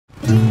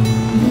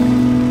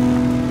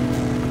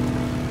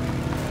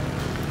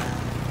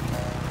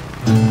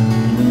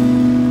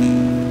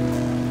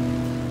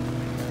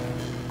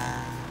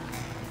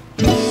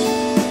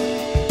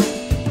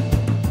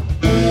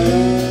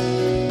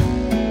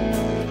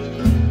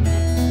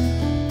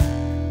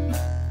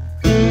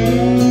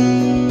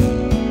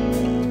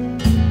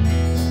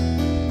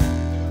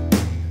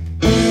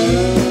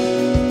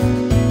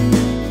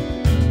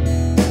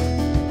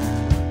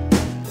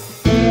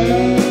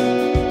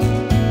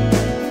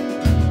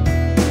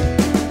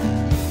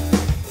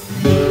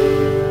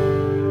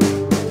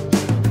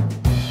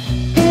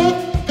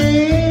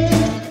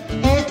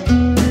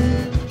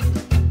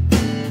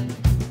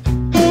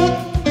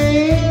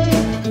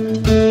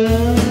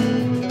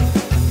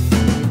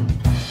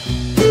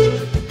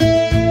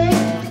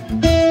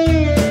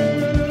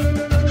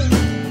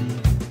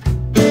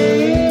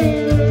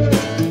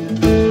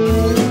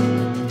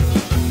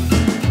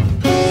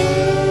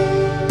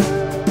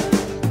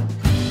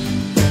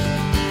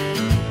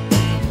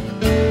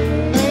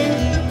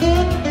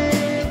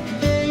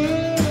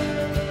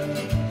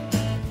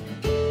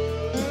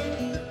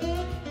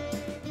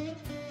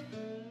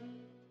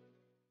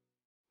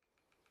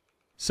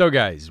So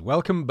guys,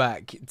 welcome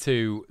back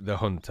to The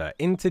Hunter.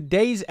 In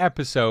today's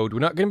episode, we're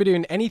not going to be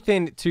doing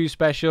anything too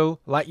special.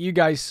 Like you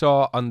guys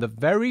saw on the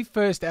very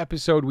first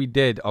episode we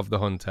did of The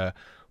Hunter,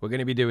 we're going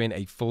to be doing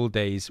a full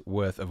day's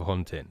worth of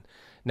hunting.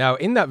 Now,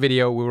 in that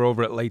video, we were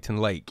over at Leighton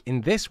Lake. In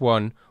this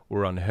one,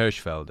 we're on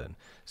Hirschfelden.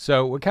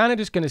 So we're kind of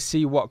just going to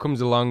see what comes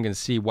along and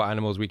see what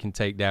animals we can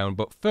take down.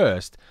 But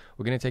first,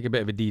 we're going to take a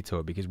bit of a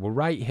detour because we're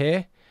right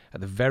here at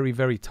the very,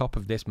 very top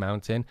of this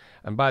mountain.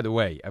 And by the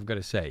way, I've got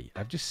to say,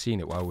 I've just seen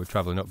it while we're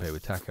traveling up here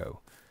with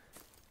Taco.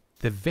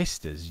 The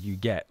vistas you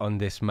get on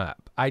this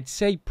map, I'd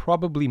say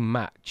probably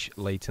match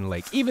Leighton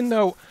Lake. Even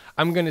though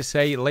I'm going to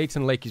say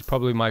Leighton Lake is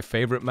probably my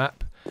favorite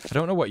map. I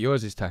don't know what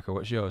yours is, Taco.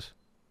 What's yours?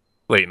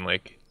 Leighton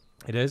Lake.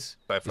 It is?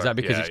 Is that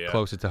because it's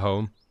closer to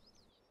home?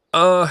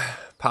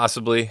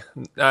 Possibly.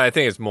 I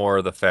think it's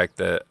more the fact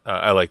that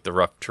I like the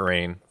rough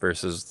terrain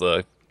versus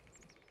the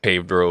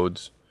paved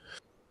roads.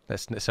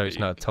 So it's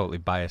not a totally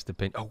biased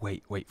opinion. Oh,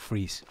 wait,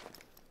 freeze.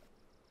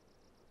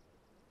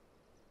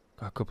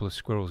 Got a couple of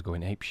squirrels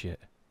going apeshit.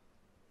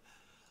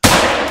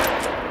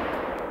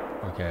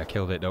 Okay, I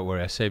killed it. Don't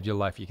worry. I saved your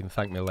life. You can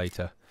thank me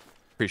later.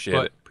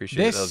 Appreciate it.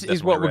 This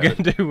is what we're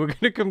going to do. We're going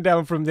to come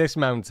down from this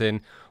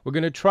mountain. We're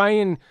going to try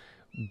and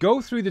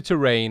go through the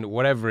terrain,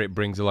 whatever it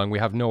brings along. We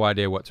have no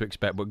idea what to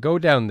expect, but go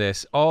down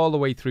this all the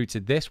way through to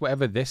this,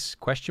 whatever this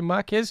question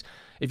mark is.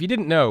 If you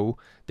didn't know,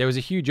 there was a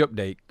huge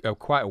update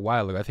quite a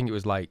while ago. I think it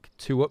was like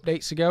 2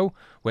 updates ago,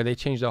 where they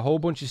changed a whole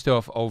bunch of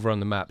stuff over on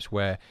the maps,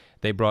 where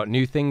they brought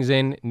new things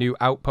in, new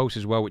outposts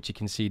as well, which you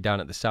can see down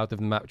at the south of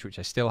the map, which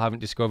I still haven't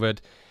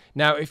discovered.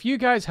 Now, if you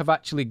guys have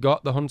actually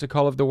got the Hunter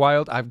Call of the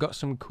Wild, I've got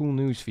some cool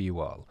news for you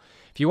all.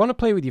 If you want to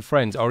play with your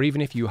friends, or even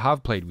if you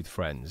have played with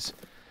friends,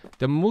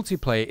 the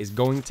multiplayer is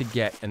going to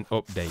get an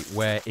update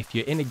where if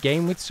you're in a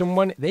game with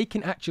someone, they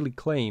can actually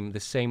claim the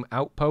same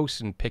outposts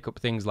and pick up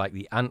things like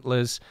the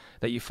antlers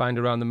that you find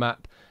around the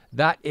map.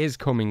 That is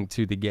coming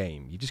to the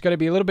game. You just got to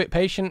be a little bit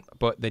patient,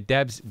 but the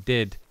devs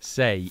did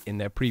say in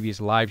their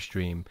previous live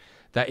stream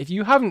that if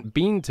you haven't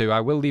been to,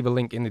 I will leave a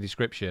link in the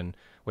description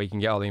where you can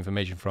get all the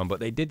information from, but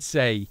they did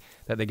say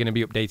that they're going to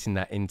be updating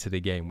that into the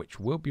game, which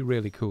will be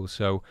really cool.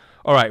 So,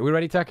 all right, we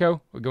ready,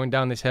 Taco? We're going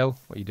down this hill.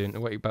 What are you doing?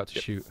 What are you about to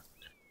shoot?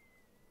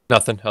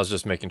 Nothing. I was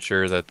just making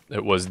sure that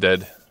it was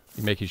dead.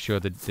 You're making sure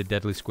that the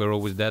deadly squirrel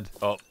was dead?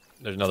 Oh,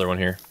 there's another one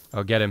here.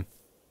 Oh, get him.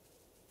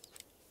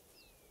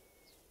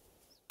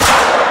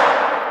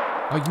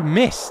 Oh, you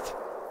missed.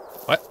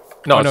 What?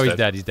 No, oh, no, he's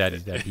dead. He's dead.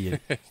 He's dead. He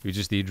was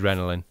just the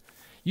adrenaline.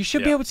 You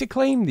should be able to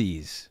claim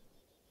these.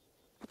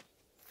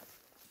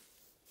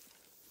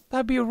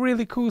 That'd be a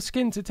really cool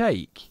skin to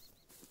take.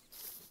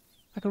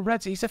 Like a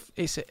red.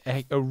 It's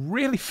a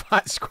really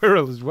fat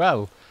squirrel as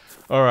well.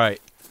 All right.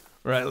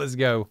 Right, let's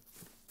go.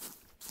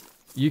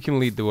 You can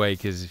lead the way,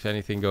 because if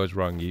anything goes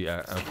wrong,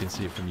 I can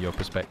see it from your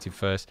perspective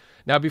first.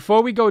 Now,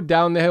 before we go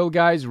down the hill,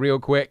 guys, real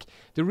quick,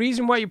 the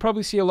reason why you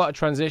probably see a lot of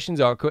transitions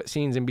or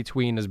cutscenes in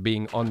between us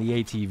being on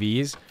the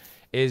ATVs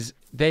is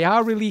they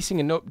are releasing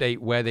an update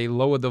where they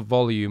lower the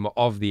volume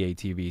of the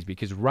ATVs,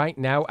 because right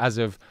now, as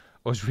of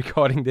us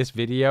recording this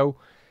video,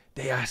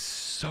 they are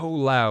so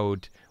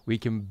loud, we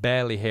can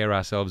barely hear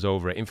ourselves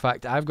over it. In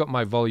fact, I've got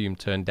my volume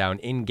turned down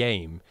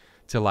in-game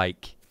to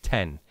like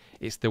 10.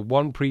 It's the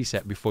one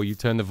preset before you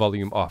turn the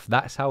volume off.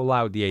 That's how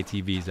loud the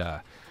ATVs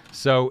are.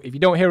 So if you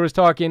don't hear us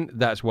talking,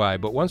 that's why.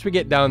 But once we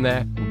get down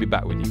there, we'll be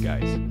back with you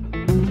guys.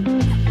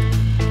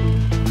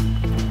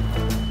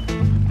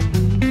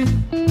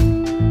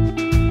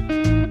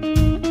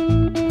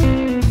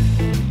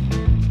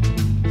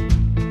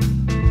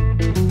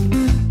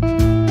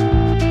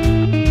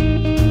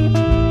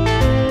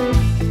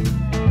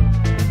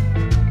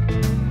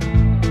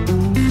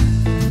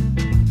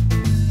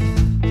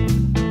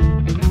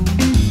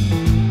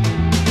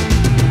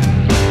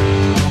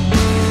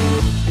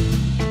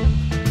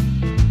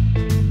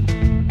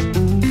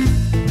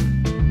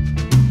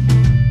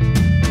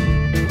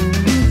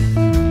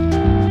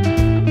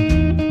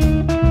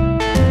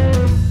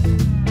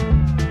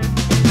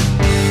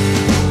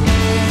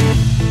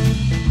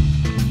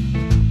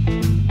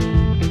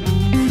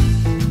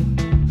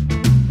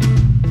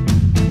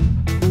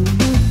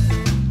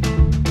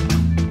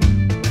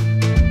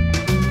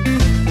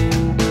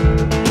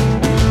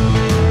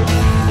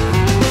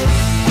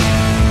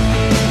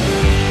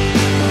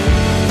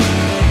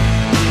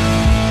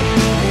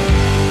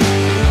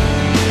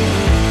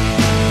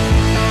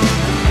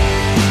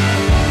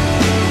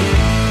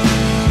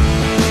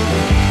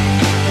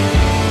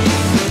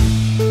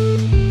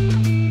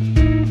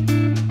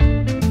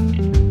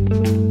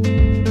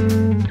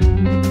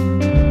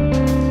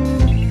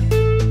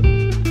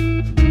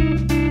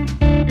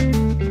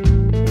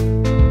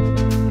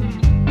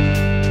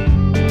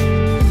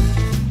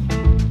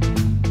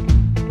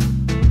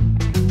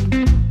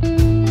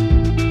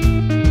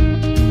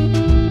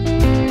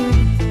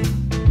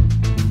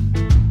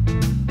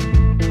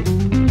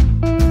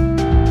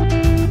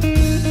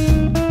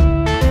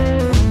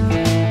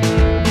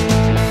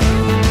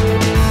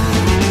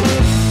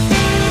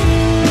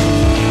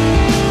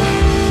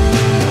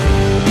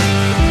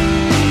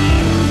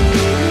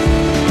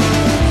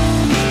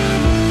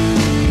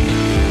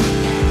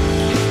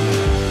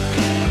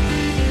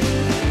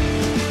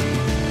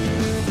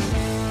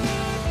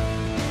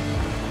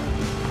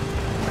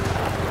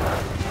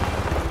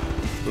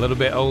 little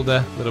bit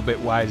older, a little bit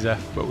wiser,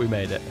 but we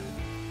made it.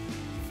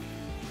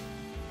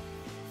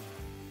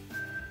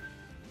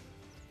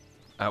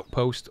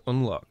 Outpost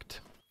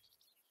unlocked.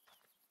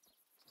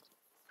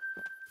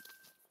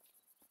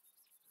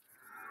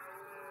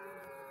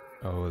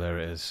 Oh, there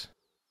it is.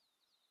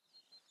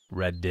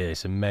 Red deer,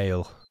 it's a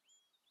male.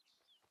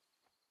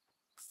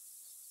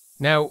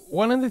 Now,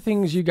 one of the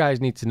things you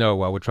guys need to know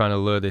while we're trying to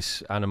lure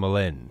this animal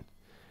in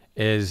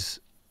is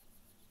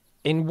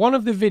in one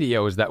of the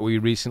videos that we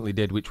recently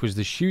did, which was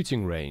the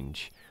shooting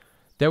range,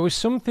 there was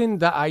something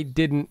that I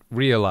didn't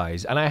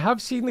realize. And I have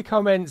seen the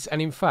comments,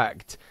 and in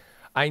fact,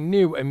 I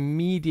knew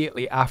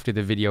immediately after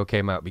the video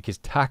came out because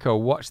Taco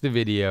watched the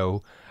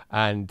video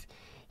and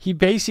he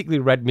basically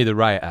read me the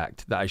riot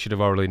act that I should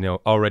have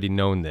already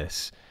known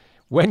this.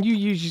 When you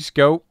use your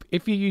scope,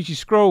 if you use your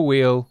scroll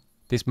wheel,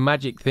 this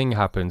magic thing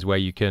happens where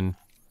you can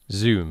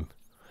zoom.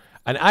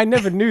 And I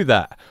never knew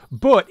that.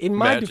 But in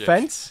my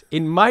defense,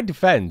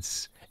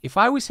 if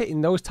I was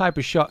hitting those type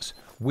of shots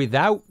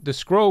without the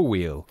scroll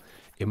wheel,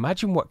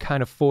 imagine what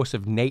kind of force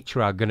of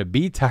nature are going to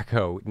be,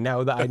 Taco,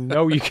 now that I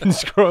know you can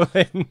scroll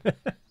in.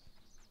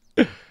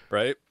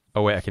 Right?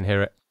 Oh, wait, I can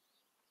hear it.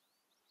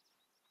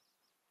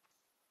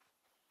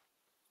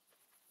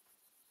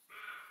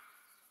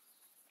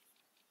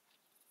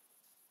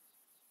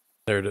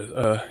 There it is.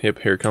 Yep,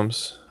 here it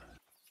comes.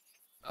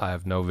 I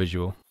have no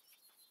visual.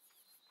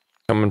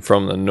 Coming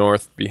from the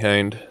north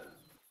behind.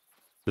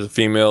 There's a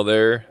female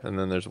there, and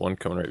then there's one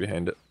coming right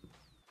behind it.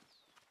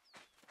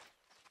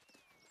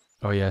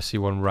 Oh, yeah, I see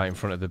one right in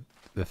front of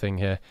the thing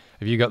here.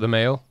 Have you got the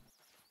male?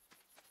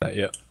 Not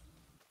yet.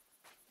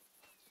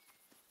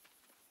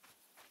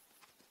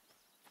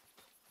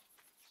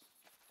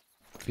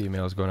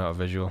 Female's going out of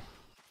visual.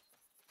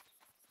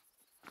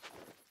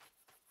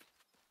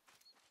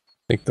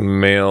 I think the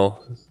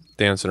male is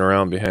dancing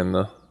around behind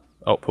the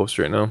outpost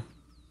right now.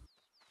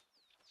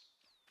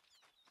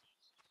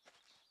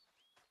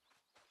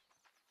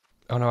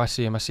 Oh no, I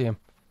see him,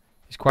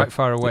 He's quite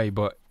far away,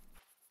 but...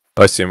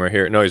 Oh, I see him right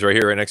here. No, he's right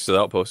here, right next to the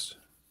outpost.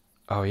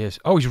 Oh, he is.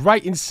 Oh, he's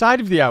right inside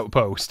of the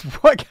outpost.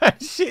 What kind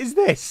of shit is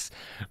this?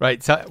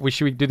 Right,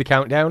 should we do the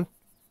countdown?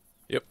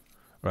 Yep.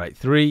 Right,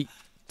 3,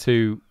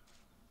 2,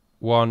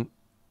 1...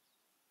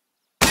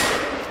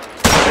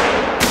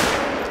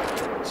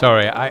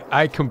 Sorry,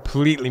 I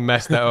completely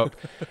messed that up.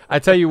 I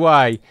tell you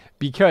why.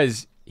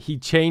 Because he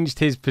changed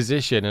his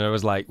position, and I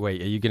was like,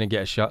 wait, are you going to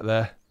get a shot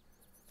there?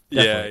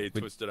 Yeah, he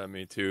twisted on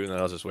me too, and then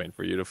I was just waiting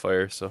for you to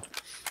fire, so...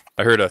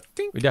 I heard a...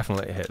 Ding. We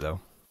definitely hit, though.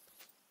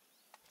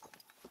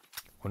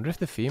 Wonder if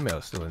the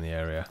female's still in the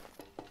area.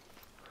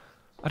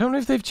 I don't know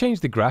if they've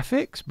changed the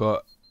graphics,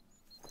 but...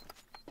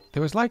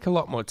 there was like a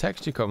lot more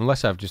texture cut,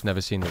 unless I've just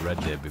never seen the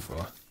red deer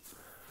before.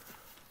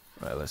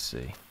 Right, let's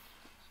see.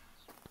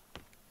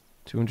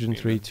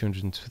 203,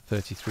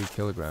 233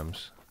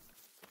 kilograms.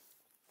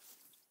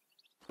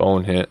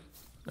 Bone hit.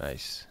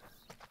 Nice.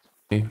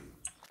 Okay.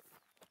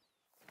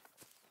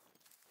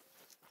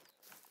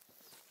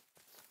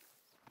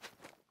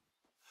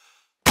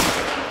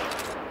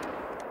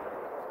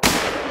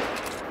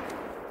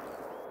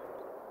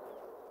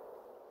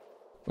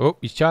 Oh,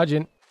 he's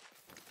charging.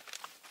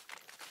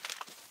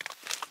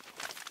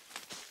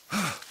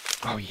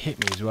 Oh, he hit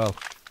me as well.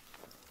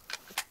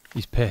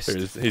 He's pissed.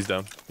 He's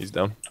down. He's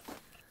down.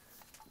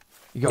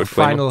 He got a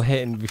final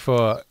hitting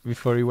before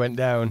he went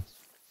down.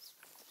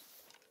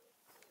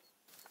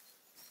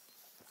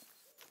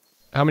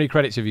 How many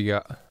credits have you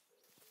got? What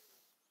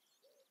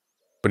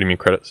do you mean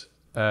credits?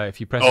 If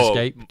you press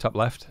escape, top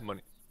left.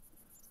 Money.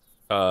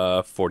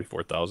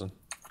 44,000.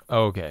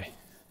 Oh, okay.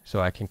 So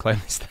I can claim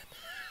this then.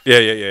 Yeah.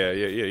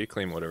 You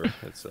claim whatever.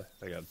 It's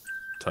I got a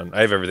ton.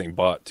 I have everything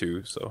bought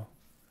too, so.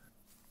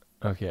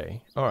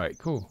 Okay. All right.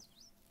 Cool.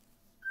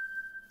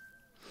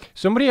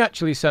 Somebody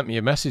actually sent me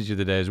a message the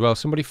other day as well.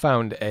 Somebody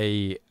found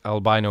a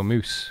albino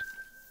moose.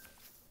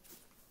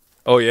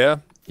 Oh yeah?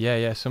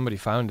 Yeah. Somebody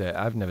found it.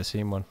 I've never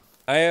seen one.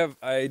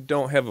 I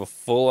don't have a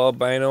full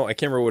albino. I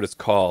can't remember what it's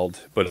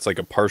called, but it's like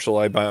a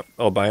partial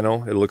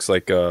albino. It looks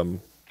like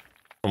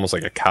almost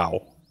like a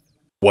cow,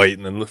 white,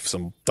 and then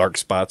some dark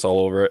spots all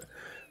over it.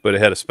 But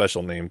it had a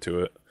special name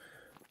to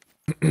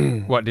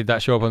it. What, did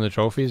that show up on the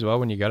trophy as well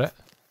when you got it?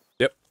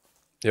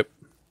 Yep.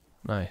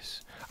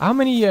 Nice. How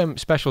many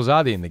specials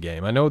are there in the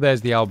game? I know there's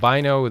the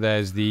albino,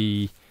 there's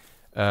the...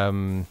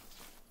 what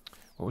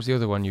was the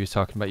other one you were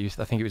talking about?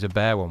 I think it was a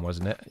bear one,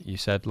 wasn't it? You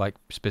said, like,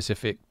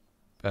 specific...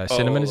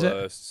 cinnamon, is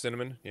it?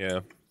 Cinnamon, yeah.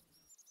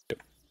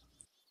 Yep.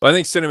 Well, I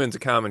think cinnamon's a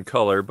common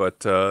color, but...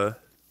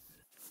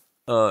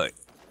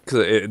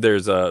 because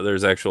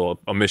there's actual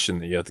a mission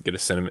that you have to get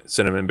a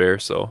cinnamon bear,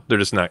 so they're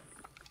just not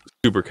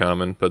super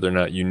common, but they're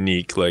not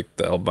unique like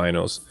the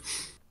albinos.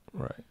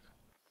 Right.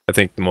 I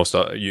think the most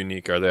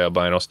unique are the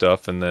albino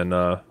stuff, and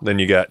then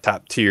you got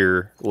top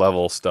tier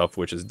level stuff,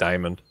 which is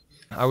diamond.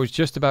 I was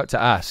just about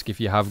to ask if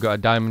you have got a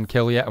diamond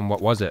kill yet, and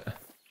what was it?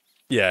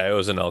 Yeah, it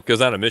was an elk. It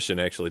was on a mission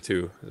actually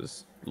too. It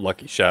was a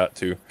lucky shot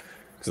too,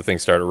 because the thing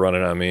started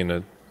running on me and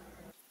it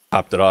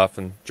popped it off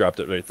and dropped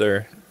it right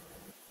there.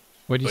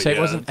 What did you say? Yeah.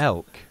 It wasn't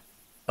elk?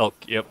 Elk,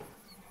 yep.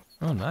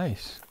 Oh,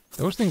 nice.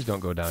 Those things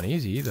don't go down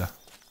easy either.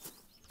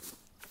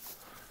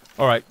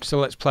 All right, so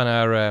let's plan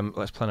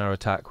our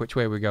attack. Which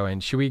way are we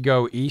going? Should we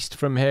go east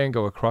from here and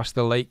go across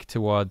the lake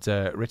towards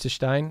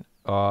Ritterstein,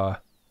 or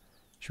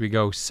should we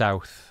go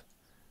south?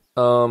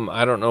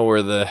 I don't know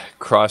where the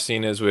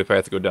crossing is. We probably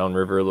have to go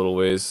downriver a little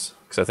ways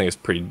because I think it's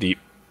pretty deep.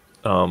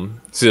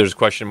 See, there's a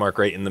question mark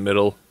right in the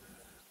middle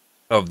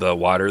of the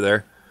water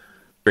there,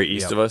 right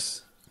east of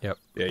us. Yep.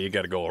 Yeah, you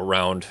got to go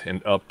around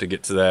and up to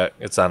get to that.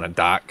 It's on a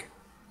dock.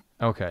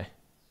 Okay.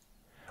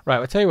 Right,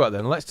 I'll tell you what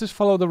then. Let's just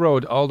follow the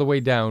road all the way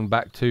down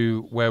back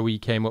to where we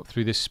came up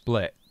through this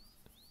split,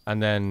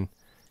 and then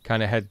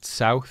kind of head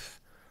south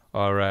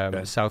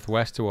or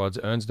southwest towards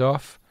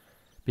Ernsdorf.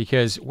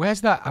 Because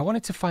where's that? I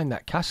wanted to find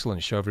that castle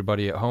and show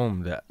everybody at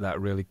home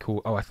that really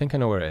cool. Oh, I think I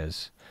know where it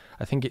is.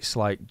 I think it's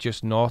like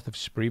just north of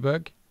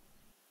Spreeberg.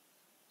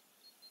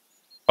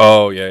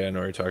 Oh, yeah, I know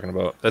what you're talking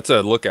about. That's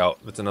a lookout.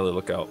 That's another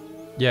lookout.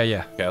 Yeah,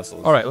 yeah.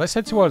 Castles. All right, let's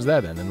head towards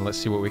there then, and let's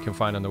see what we can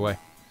find on the way.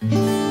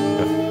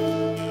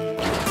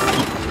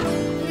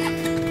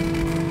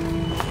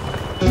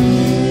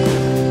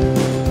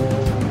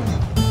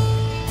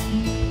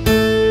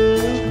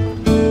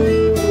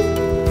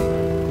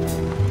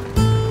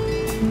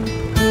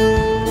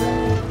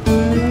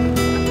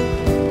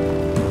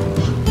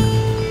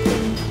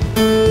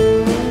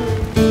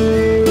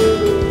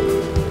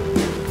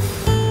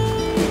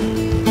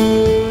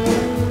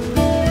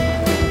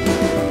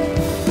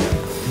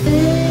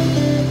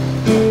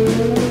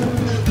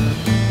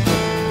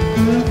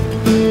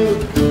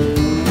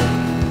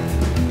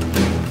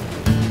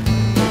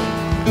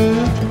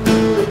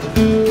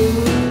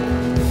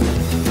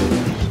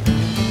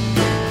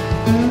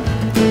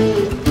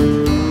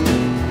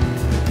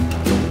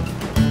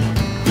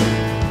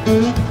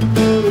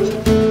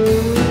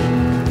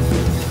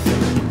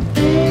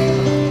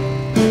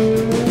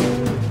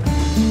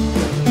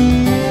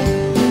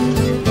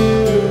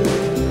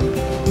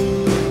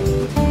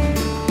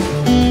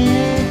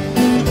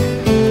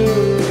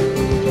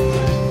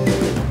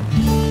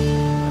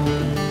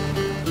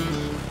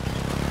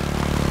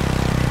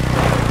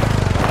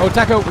 Oh,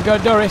 Taco, we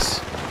got Doris.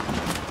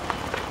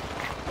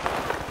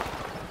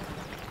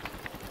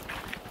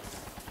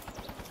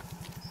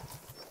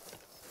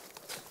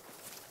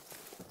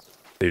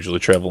 They usually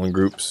travel in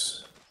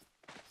groups.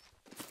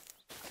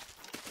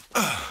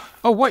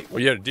 Oh, wait.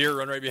 Well, you had a deer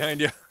run right behind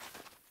you.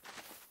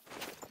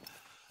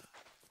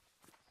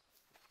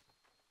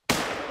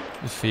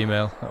 The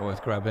female, not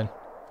worth grabbing.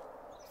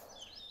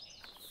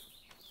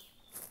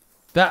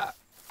 That,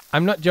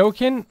 I'm not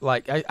joking.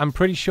 Like, I'm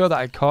pretty sure that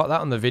I caught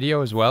that on the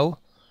video as well.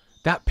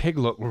 That pig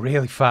looked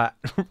really fat.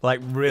 Like,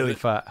 really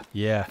fat.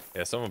 Yeah.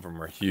 Yeah, some of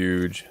them are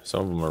huge.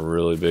 Some of them are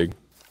really big.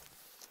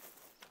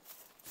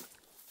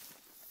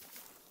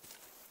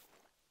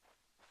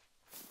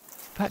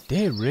 That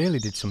deer really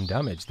did some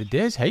damage. The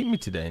deers hate me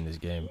today in this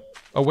game.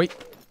 Oh, wait.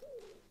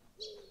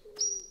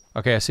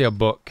 Okay, I see a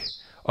buck.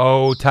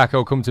 Oh,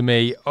 Taco, come to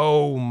me.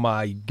 Oh,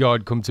 my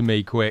God, come to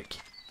me, quick.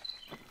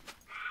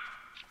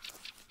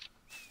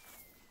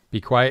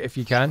 Be quiet if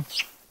you can.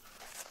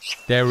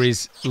 There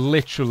is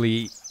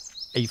literally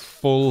a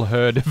full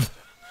herd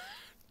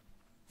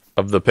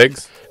of the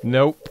pigs?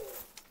 Nope.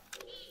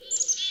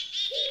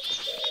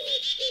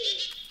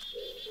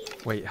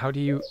 Wait, how do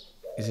you...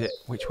 Is it...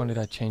 Which one did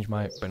I change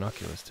my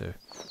binoculars to?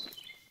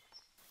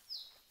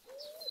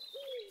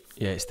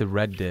 Yeah, it's the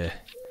red deer.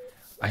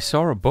 I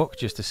saw a buck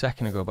just a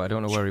second ago, but I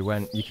don't know where he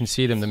went. You can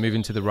see them. They're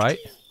moving to the right.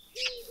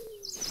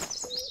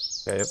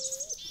 Okay, yep.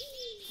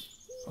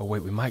 Oh,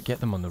 wait. We might get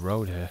them on the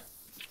road here.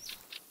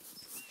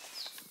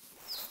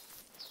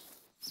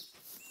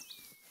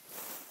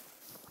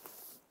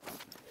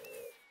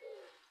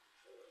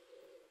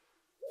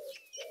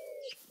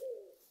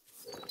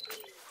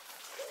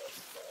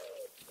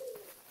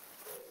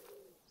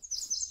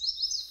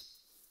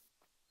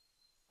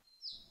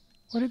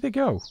 Where did they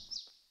go?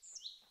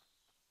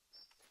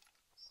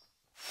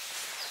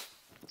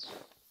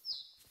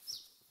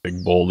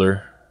 Big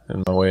boulder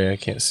in my way, I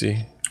can't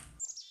see.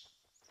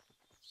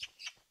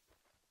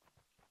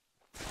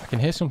 I can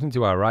hear something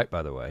to our right,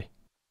 by the way.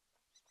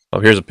 Oh,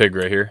 here's a pig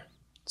right here.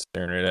 It's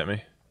staring right at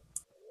me.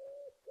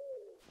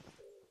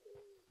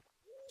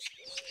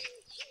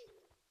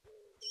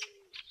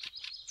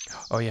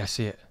 Oh, yeah, I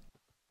see it.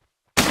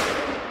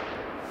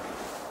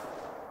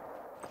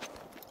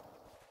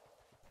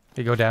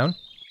 Did it go down?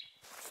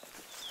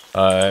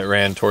 It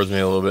ran towards me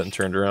a little bit and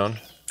turned around.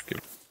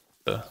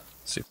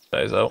 See if it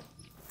dies out.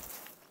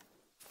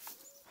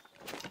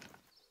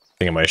 I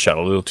think I might have shot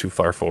a little too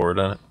far forward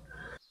on it.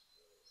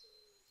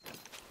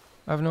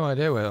 I have no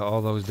idea where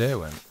all those deer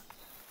went.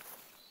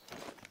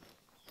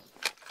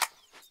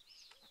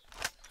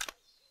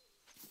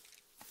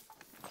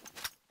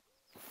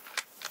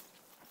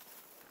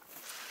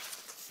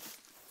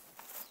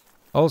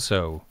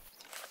 Also,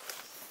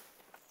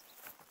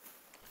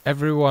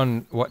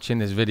 everyone watching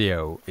this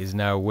video is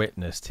now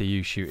witness to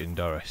you shooting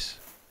Doris.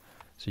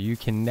 So you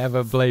can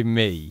never blame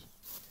me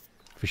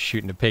for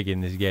shooting a pig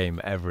in this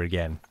game ever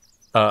again.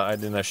 I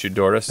didn't ask you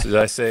Doris. Did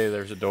I say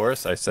there's a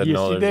Doris? I said Yes,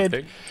 no, you there's a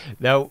did. pig.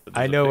 No, But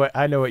I there's a know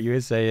pig. what you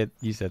were saying.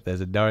 You said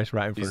there's a Doris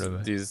right in front of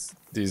her.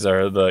 These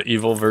are the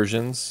evil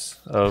versions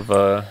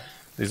of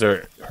these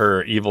are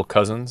her evil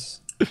cousins.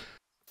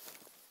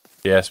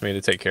 She asked me to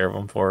take care of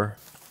them for her.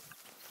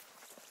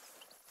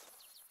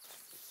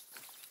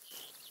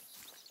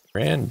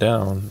 Ran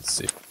down. Let's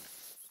see.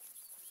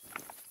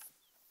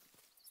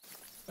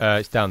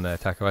 It's down there,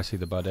 Taco. I see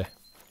the body.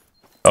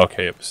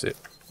 Okay, yep, see it.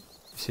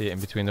 You see it in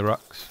between the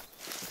rocks?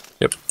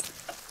 Yep.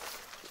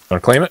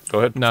 Want to claim it? Go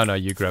ahead. No,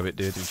 you grab it,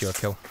 dude. It's your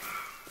kill.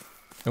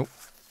 Oh.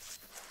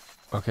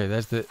 Okay,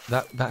 there's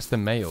that's the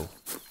male.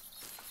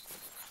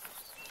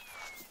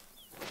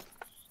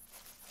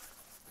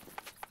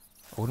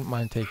 I wouldn't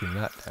mind taking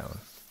that down.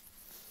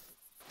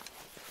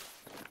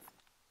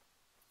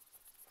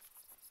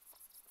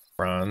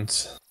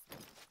 Bronze.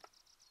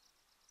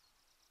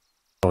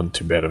 Wasn't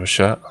too bad of a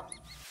shot.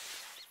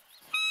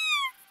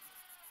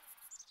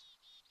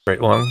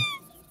 Great lung.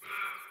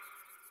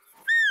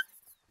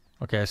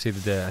 Okay, I see the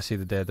deer. I see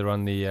the deer. They're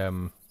on the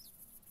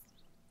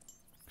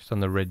just on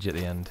the ridge at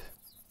the end.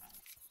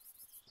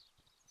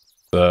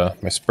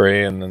 My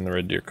spray and then the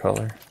red deer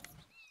color.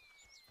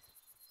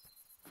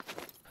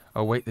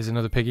 Oh wait, there's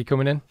another piggy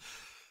coming in.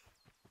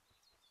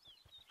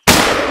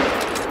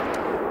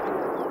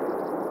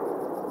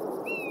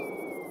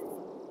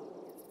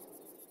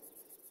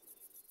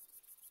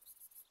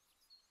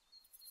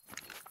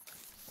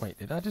 Wait,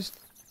 did I just...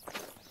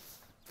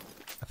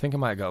 I think I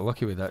might have got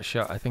lucky with that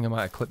shot. I think I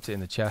might have clipped it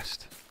in the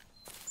chest.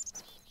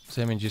 It's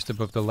aiming just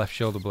above the left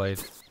shoulder blade.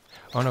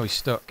 Oh no, he's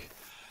stuck.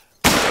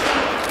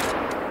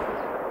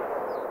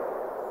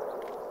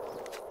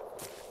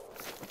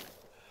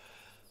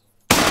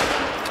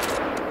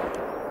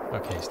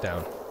 Okay, he's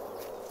down.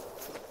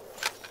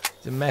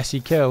 It's a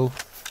messy kill,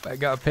 but I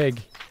got a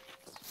pig.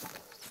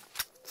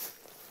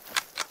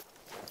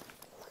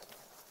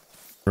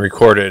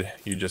 Recorded.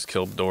 You just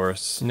killed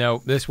Doris.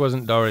 No, this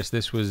wasn't Doris.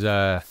 This was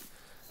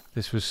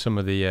some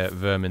of the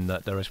vermin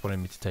that Doris wanted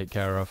me to take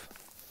care of.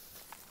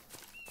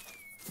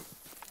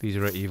 These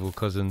are her evil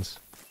cousins.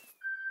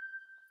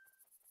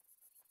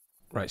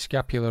 Right,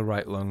 scapula,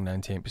 right lung,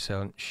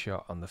 98%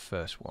 shot on the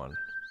first one.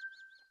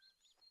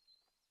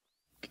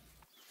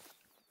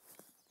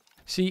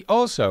 See,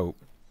 also,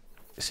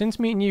 since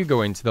me and you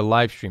go into the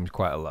live streams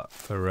quite a lot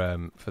for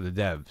the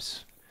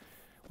devs,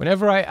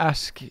 whenever I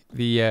ask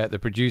the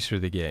producer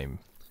of the game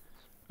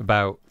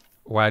about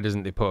why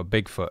doesn't they put a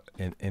Bigfoot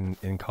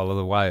in Call of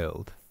the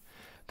Wild,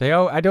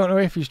 I don't know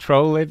if he's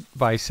trolling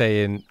by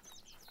saying,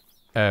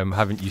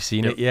 haven't you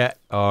seen it yet,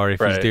 or if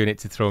he's doing it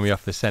to throw me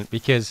off the scent,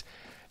 because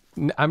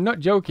I'm not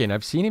joking,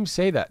 I've seen him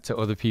say that to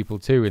other people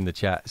too in the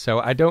chat, so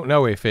I don't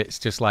know if it's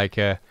just like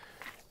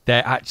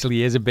there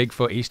actually is a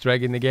Bigfoot Easter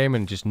egg in the game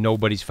and just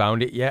nobody's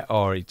found it yet,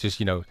 or it's just,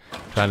 you know,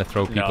 trying to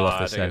throw people off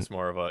the scent. I think it's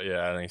more of I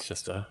think it's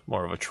just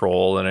more of a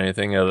troll than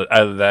anything.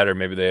 Either that or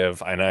maybe they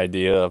have an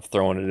idea of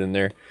throwing it in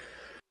there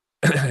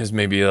as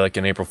maybe like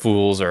an April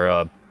Fool's or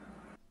a...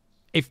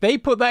 If they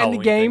put that in the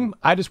game,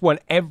 I just want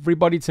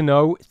everybody to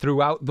know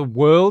throughout the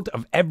world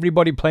of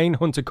everybody playing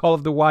Hunter Call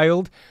of the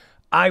Wild,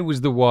 I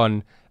was the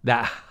one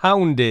that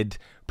hounded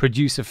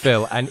Producer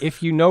Phil. And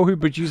if you know who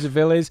Producer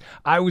Phil is,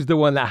 I was the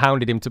one that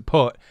hounded him to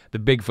put the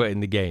Bigfoot in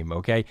the game,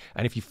 okay?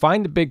 And if you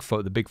find the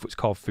Bigfoot's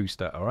called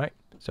Fooster, all right?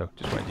 So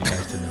just wanted you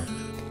guys to know.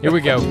 Here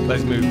we go.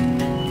 Let's move.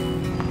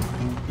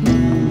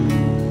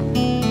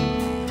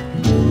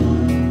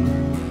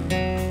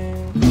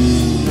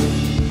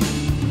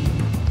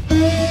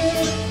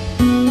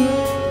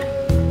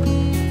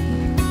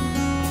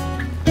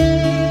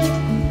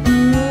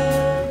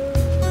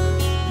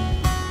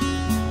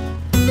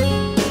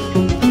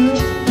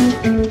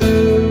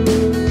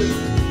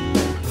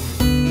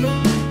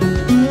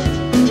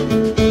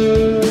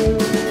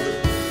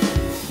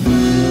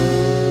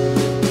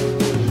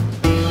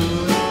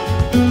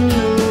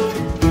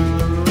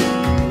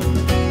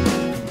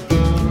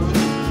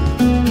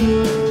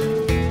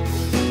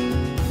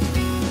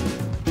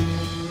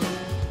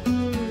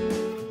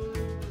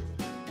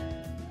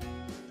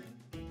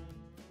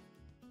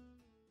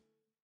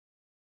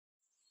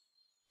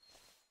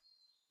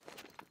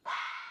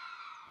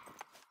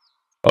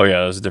 Oh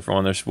yeah, there's a different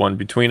one. There's one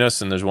between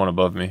us and there's one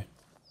above me.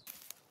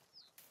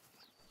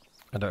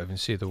 I don't even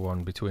see the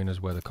one between us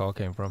where the call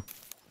came from.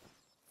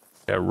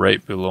 Yeah,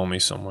 right below me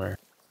somewhere.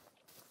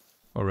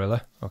 Oh really?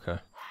 Okay.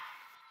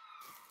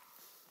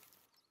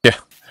 Yeah.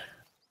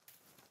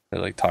 They're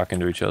like talking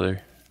to each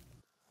other.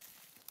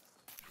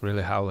 It's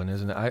really howling,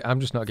 isn't it? I'm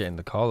just not getting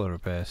the caller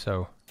repair,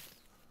 so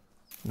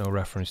no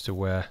reference to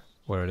where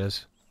it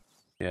is.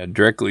 Yeah,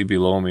 directly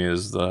below me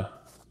is the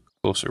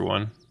closer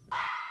one.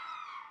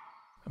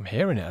 I'm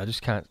hearing it. I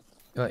just can't.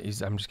 I'm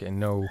just getting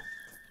no.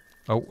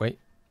 Oh wait,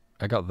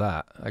 I got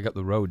that. I got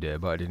the roe deer,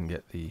 but I didn't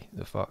get the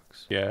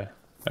fox. Yeah,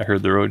 I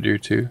heard the roe deer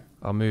too.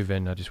 I'll move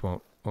in. I just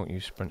won't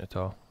use sprint at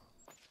all.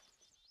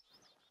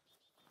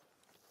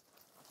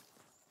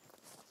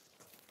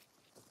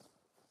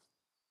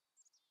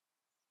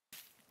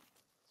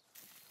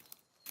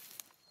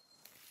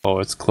 Oh,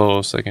 it's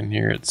close. I can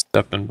hear it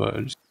stepping, but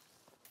it's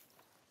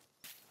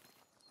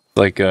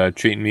like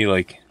treating me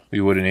like we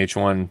would in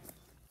H1,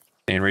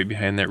 staying right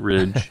behind that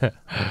ridge.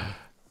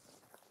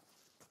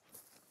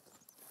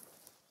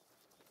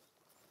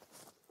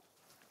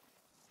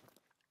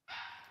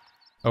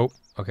 Oh,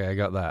 okay, I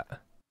got that.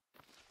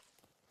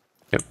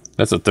 Yep,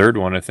 that's a third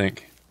one, I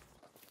think.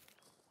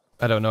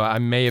 I don't know. I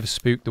may have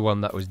spooked the one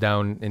that was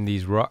down in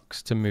these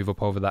rocks to move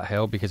up over that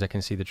hill because I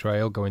can see the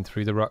trail going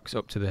through the rocks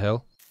up to the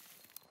hill.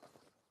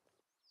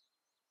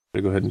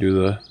 Go ahead and do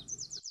the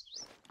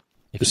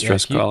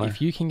distress collar.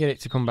 If you can get it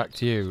to come back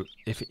to you,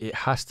 if it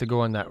has to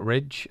go on that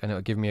ridge, and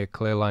it'll give me a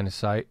clear line of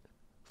sight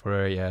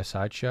for a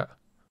side shot.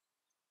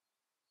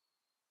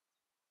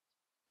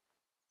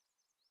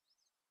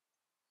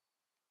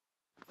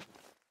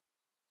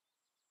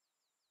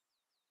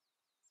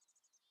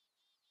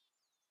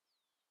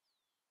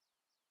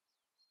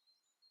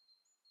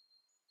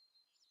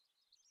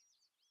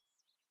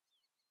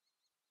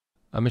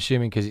 I'm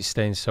assuming because it's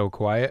staying so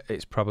quiet,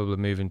 it's probably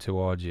moving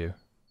towards you.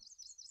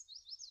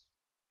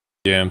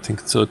 Yeah, I'm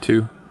thinking so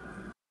too.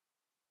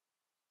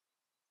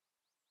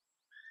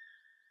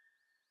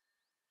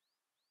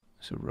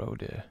 There's a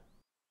road here.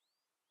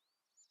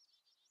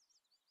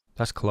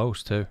 That's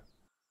close too.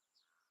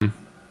 Oh,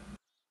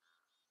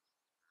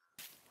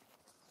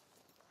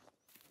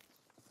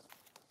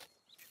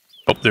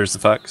 there's the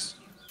fox.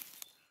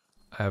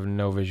 I have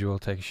no visual.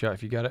 Take a shot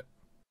if you got it.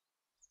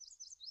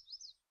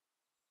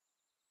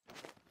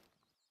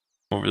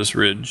 Over this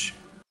ridge.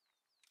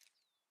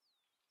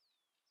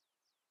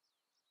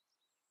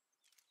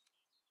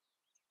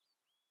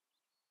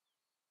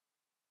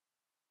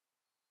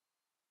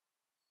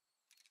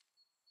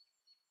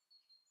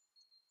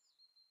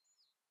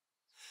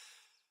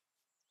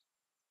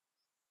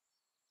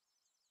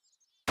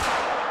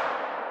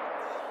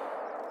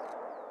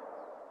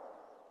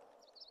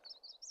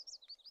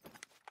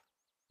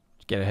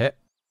 Get a hit.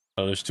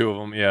 Oh, there's two of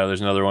them. Yeah,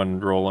 there's another one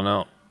rolling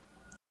out.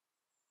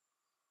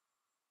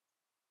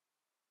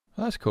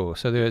 Oh, that's cool.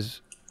 So there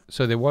was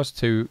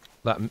two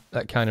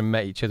that kind of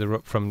met each other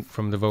up from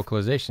the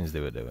vocalizations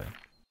they were doing.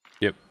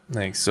 Yep,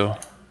 thanks. So.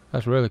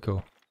 That's really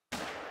cool.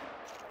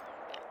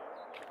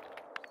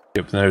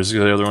 Yep, there's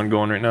the other one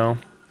going right now.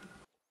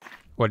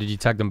 What, did you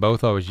tag them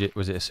both, or was it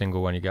a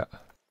single one you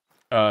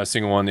got?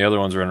 Single one. The other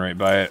one's running right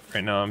by it.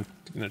 Right now, I'm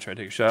gonna try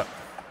to take a shot.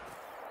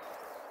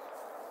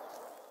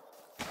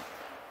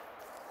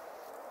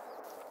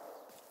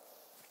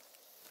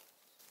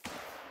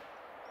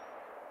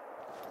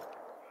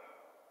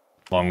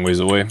 Long ways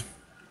away.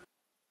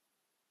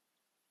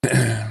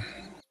 Well,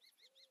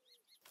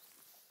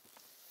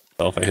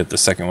 if I hit the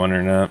second one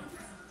or not.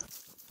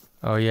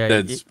 Oh yeah,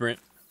 Dead it sprint.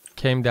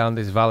 came down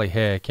this valley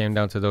here, came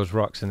down to those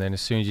rocks, and then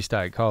as soon as you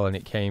started calling,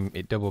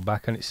 it doubled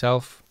back on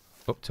itself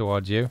up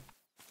towards you.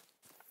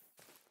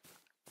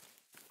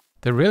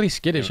 They're really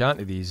skittish, aren't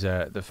they? These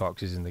the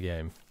foxes in the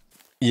game.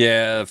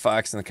 Yeah, the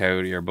fox and the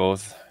coyote are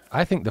both.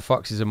 I think the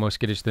foxes are more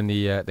skittish than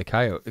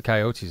the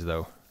coyotes,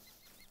 though.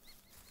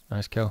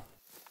 Nice kill.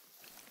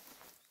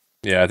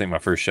 Yeah, I think my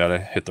first shot, I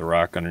hit the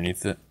rock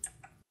underneath it.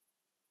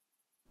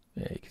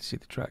 Yeah, you can see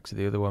the tracks of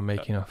the other one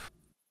making off.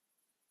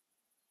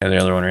 Yeah, the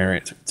other one ran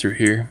right through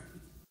here.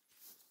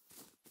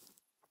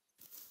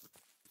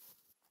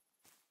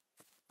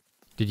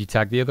 Did you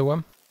tag the other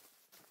one?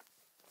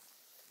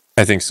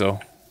 I think so.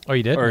 Oh,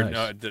 you did? Or Nice.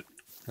 no, I did.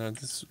 No,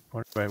 this.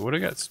 What I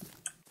got?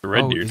 The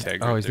red deer tag.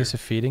 Oh, is this a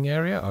feeding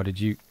area, or did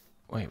you?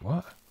 Wait,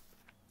 what?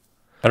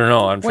 I don't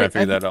know. I'm trying to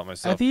figure that out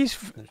myself.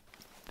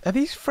 Are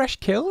these fresh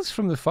kills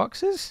from the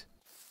foxes?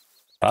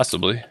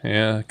 Possibly,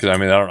 yeah. Because I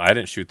mean, I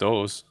didn't shoot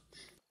those.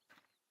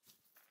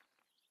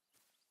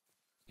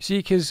 See,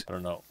 because I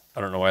don't know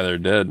why they're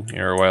dead,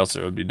 or why else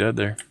it would be dead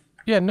there.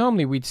 yeah,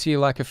 normally we'd see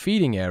like a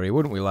feeding area,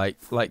 wouldn't we? Like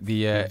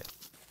the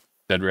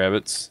dead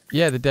rabbits.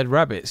 Yeah, the dead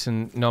rabbits,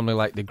 and normally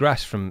like the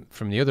grass from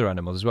the other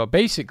animals as well.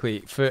 Basically,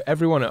 for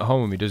everyone at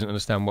home who doesn't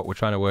understand what we're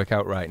trying to work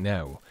out right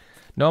now,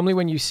 normally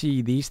when you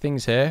see these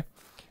things here,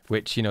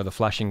 which the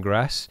flashing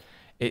grass,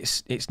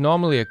 it's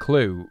normally a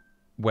clue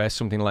where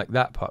something like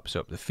that pops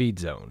up, the feed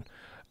zone.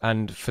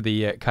 And for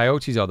the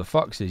coyotes or the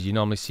foxes, you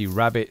normally see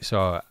rabbits,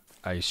 or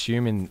I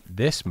assume in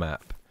this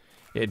map,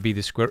 it'd be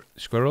the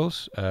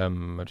squirrels. I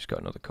just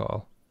got another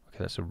call. Okay,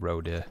 that's a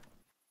road here.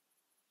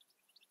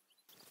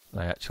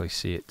 I actually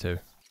see it too.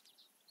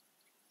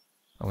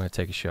 I'm going to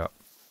take a shot.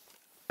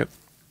 Yep.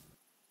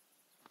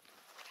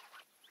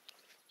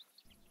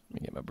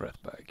 Let me get my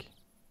breath back.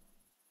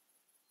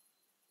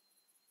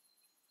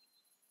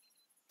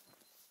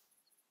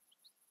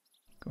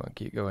 Go on,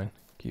 keep going.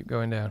 Keep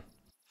going down.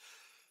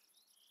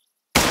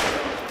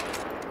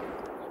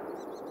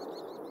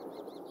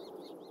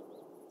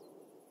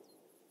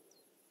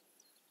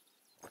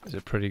 It's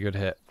a pretty good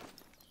hit.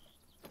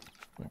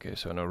 Okay,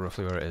 so I know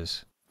roughly where it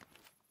is.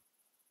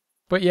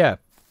 But yeah,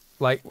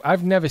 like,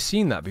 I've never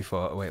seen that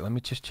before. Wait, let me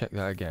just check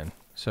that again.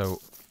 So,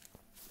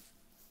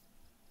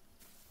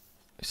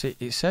 see,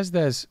 it says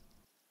it's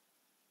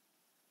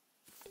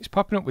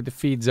popping up with the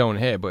feed zone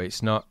here, but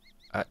it's not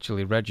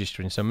actually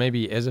registering. So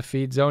maybe it is a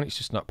feed zone. It's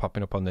just not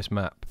popping up on this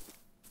map.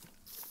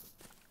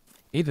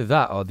 Either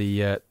that or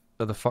the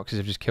other foxes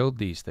have just killed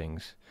these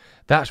things.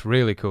 That's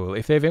really cool.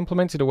 If they've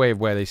implemented a way of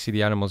where they see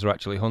the animals are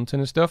actually hunting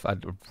and stuff,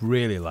 I'd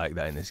really like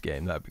that in this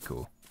game. That'd be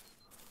cool.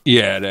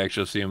 Yeah, to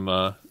actually see them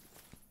More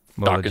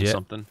docking legit.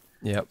 something.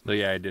 Yep. So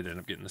yeah, I did end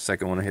up getting the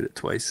second one. I hit it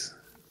twice.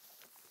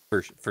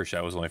 First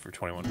shot was only for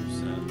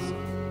 21%. So.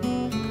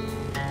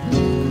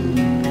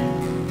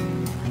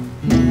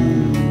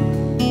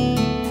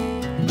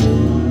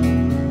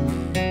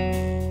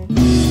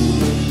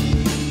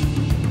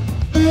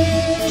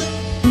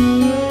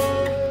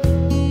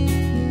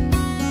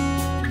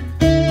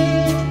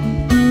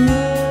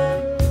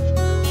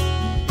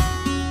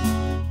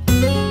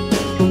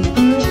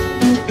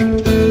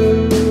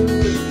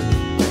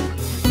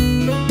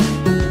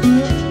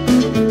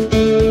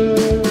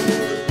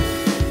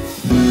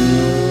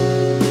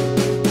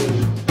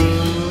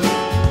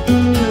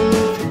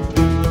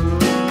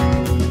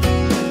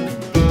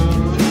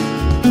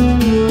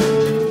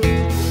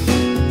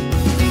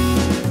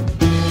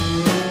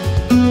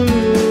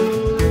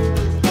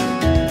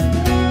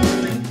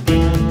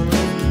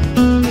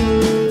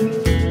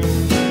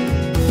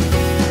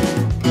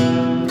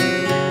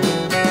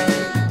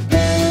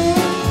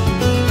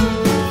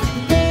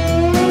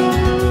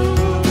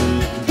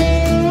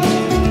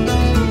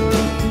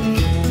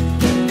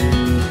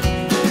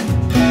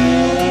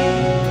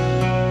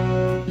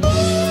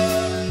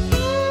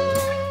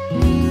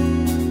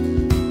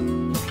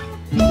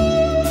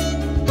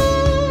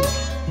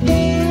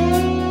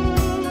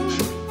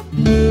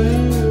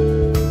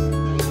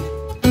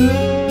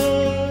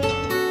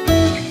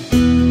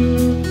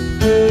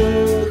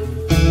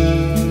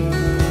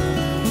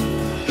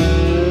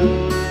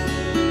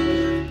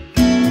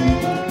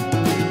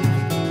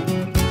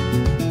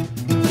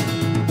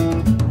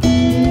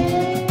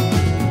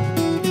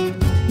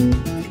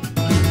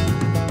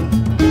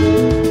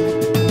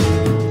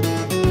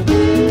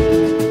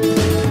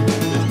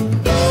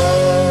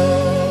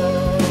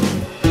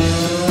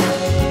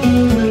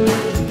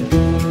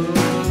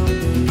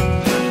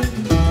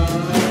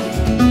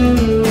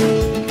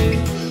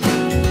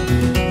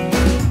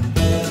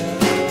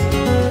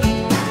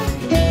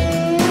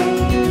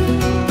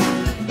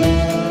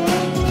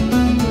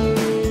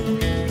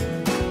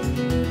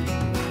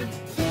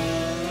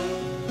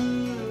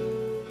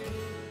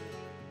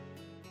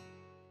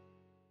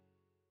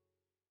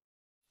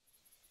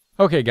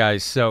 Okay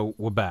guys, so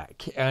we're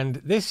back, and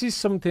this is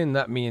something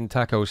that me and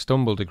Taco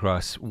stumbled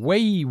across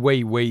way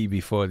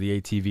before the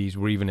ATVs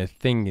were even a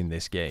thing in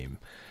this game.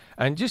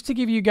 And just to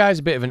give you guys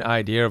a bit of an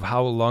idea of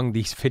how long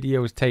these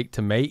videos take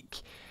to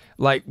make,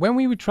 like when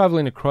we were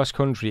traveling across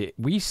country,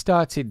 we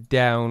started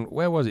down,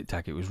 where was it,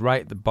 Taco? It was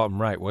right at the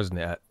bottom right,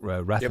 wasn't it, at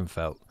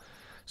Rathenfeld. Yep.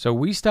 So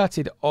we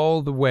started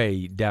all the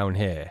way down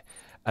here,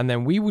 and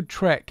then we would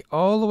trek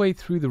all the way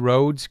through the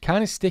roads,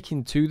 kind of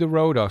sticking to the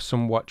road or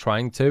somewhat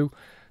trying to,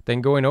 then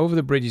going over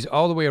the bridges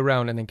all the way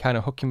around and then kind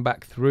of hooking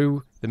back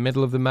through the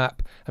middle of the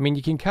map. I mean,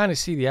 you can kind of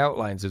see the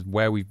outlines of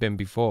where we've been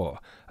before,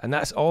 and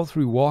that's all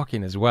through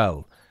walking as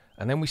well.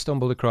 And then we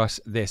stumbled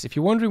across this. If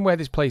you're wondering where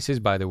this place is,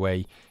 by the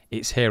way,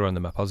 it's here on the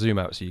map. I'll zoom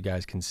out so you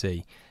guys can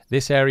see.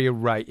 This area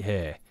right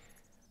here.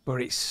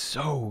 But it's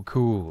so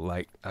cool.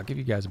 Like, I'll give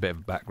you guys a bit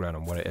of background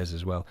on what it is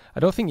as well. I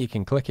don't think you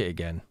can click it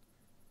again.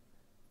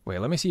 Wait,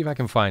 let me see if I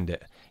can find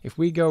it. If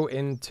we go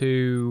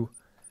into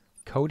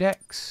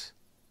Codex...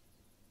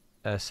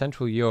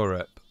 Central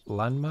Europe,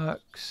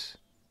 landmarks,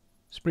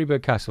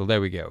 Spreeburg Castle,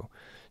 there we go.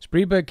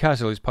 Spreeburg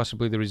Castle is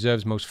possibly the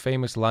reserve's most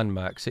famous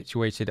landmark,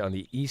 situated on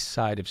the east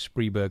side of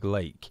Spreeburg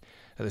Lake,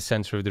 at the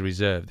centre of the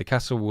reserve. The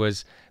castle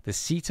was the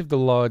seat of the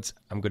lords,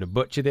 I'm going to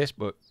butcher this,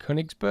 but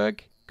Königsberg?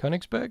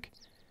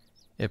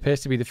 It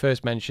appears to be the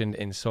first mentioned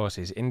in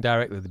sources,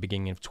 indirectly at the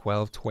beginning of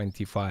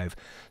 1225.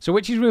 So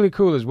which is really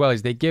cool as well,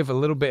 is they give a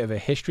little bit of a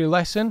history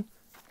lesson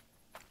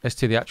as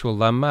to the actual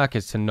landmark,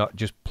 as to not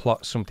just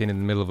plot something in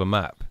the middle of a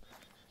map.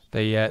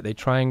 They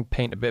try and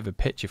paint a bit of a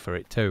picture for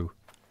it too.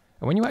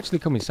 And when you actually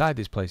come inside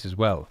this place as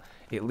well,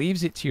 it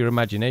leaves it to your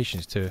imagination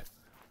as to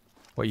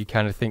what you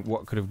kind of think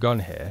what could have gone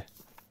here.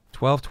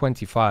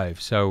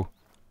 1225, so,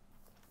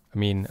 I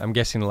mean, I'm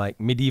guessing like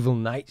medieval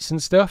knights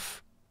and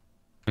stuff.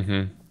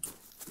 Mm-hmm.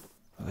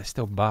 Well, there's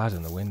still bars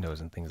in the windows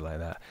and things like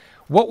that.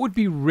 What would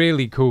be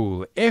really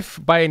cool,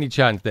 if by any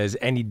chance there's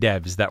any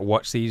devs that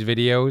watch these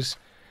videos,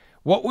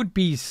 what would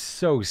be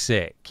so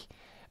sick?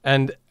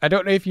 And I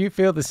don't know if you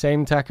feel the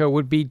same, Taco,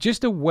 would be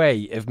just a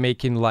way of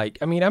making, like,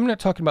 I mean, I'm not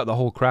talking about the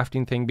whole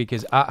crafting thing,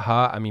 because at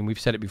heart, I mean, we've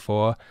said it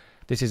before,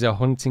 this is a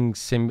hunting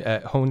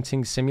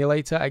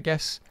simulator, I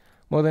guess,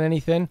 more than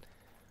anything.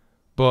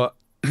 But,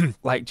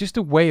 like, just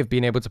a way of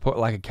being able to put,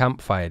 like, a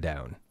campfire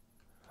down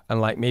and,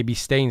 like, maybe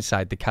stay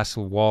inside the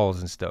castle walls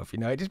and stuff, you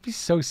know, it'd just be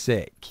so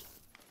sick.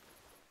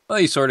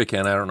 Well, you sort of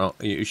can, I don't know.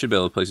 You should be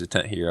able to place a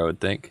tent here, I would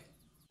think.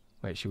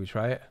 Wait, should we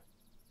try it?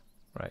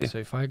 Right, yeah. So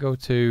if I go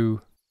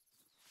to...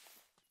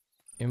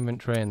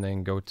 inventory and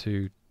then go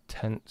to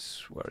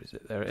tents, where is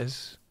it? There it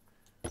is.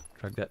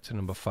 Drag that to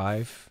number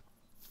 5.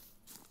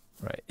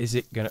 Right, is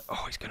it gonna...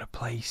 Oh, it's gonna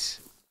place.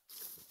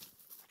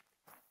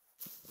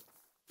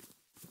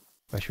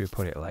 Where should we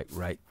put it? Like,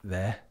 right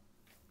there?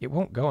 It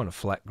won't go on a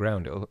flat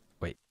ground. It'll...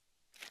 Wait.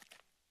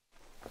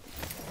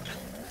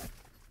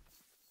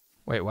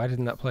 Wait, why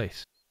didn't that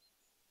place?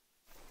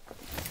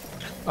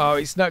 Oh,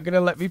 it's not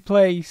gonna let me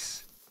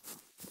place.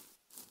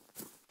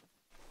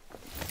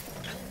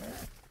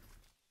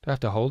 Do I have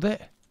to hold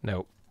it?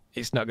 No,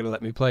 it's not gonna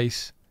let me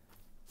place.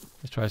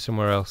 Let's try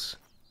somewhere else.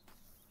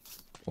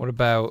 What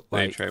about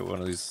like... Maybe try one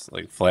of these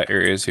like flat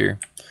areas here.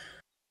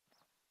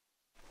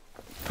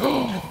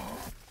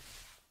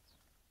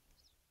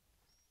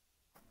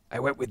 I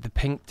went with the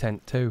pink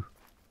tent too.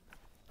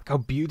 Look how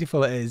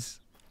beautiful it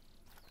is.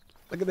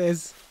 Look at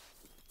this.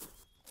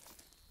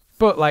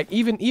 But like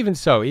even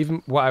so,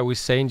 even what I was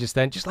saying just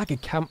then, just like a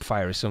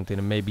campfire or something,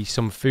 and maybe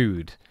some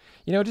food,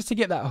 you know, just to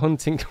get that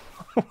hunting.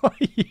 What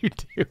are you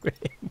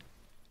doing?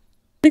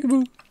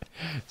 Peekaboo.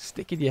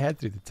 Sticking your head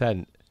through the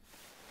tent.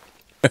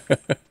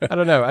 I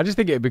don't know. I just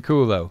think it'd be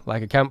cool though,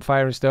 like a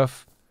campfire and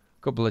stuff.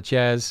 A couple of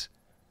chairs,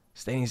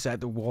 staying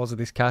inside the walls of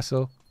this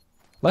castle.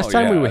 Last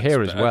time we were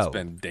here as well. It's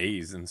been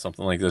days and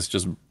something like this,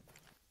 just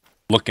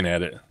looking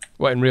at it.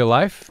 What, in real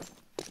life?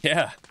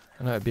 Yeah.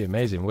 I know, it'd be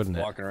amazing, wouldn't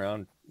it? Walking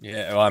around.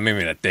 Yeah, well,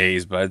 maybe not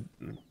days, but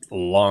a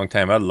long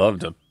time. I'd love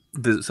to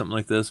visit something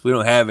like this. We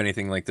don't have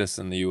anything like this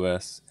in the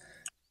U.S.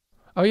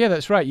 Oh yeah,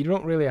 that's right. You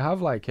don't really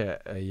have like a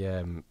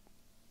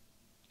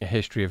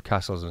history of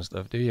castles and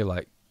stuff, do you?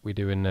 Like we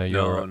do in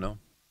Europe.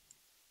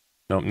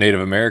 No,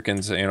 Native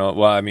Americans. You know,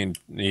 well, I mean,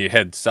 you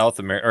had South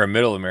America or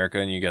Middle America,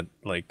 and you got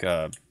like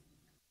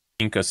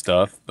Inca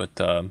stuff, but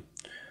no,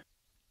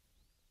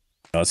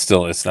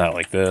 it's not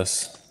like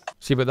this.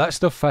 See, but that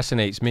stuff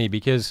fascinates me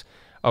because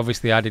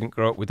obviously I didn't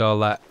grow up with all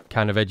that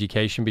kind of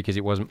education because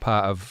it wasn't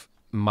part of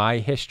my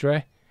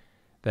history.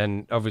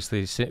 Then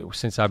obviously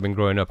since I've been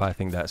growing up, I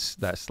think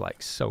that's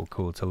like so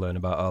cool to learn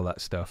about all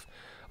that stuff.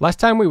 Last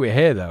time we were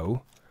here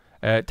though,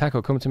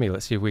 Taco, come to me.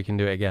 Let's see if we can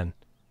do it again.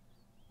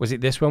 Was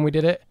it this when we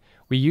did it?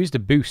 We used a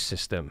boost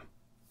system,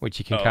 which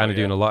you can kind of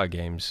do in a lot of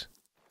games.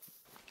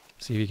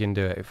 See if you can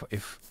do it.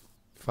 If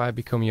I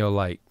become your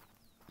like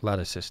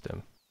ladder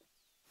system.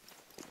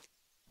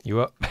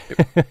 You up?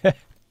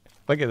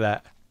 Look at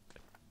that.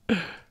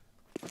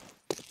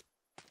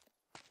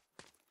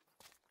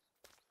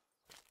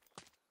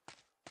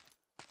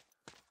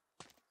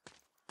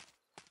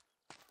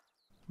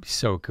 Be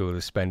so cool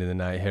to spending the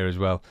night here as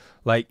well.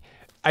 Like,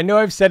 I know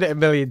I've said it a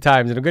million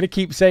times and I'm going to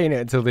keep saying it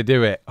until they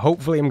do it.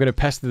 Hopefully I'm going to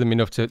pester them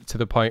enough to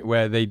the point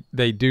where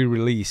they do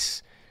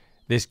release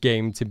this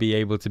game to be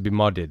able to be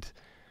modded.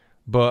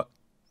 But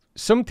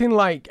something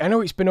like, I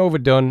know it's been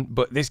overdone,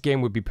 but this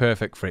game would be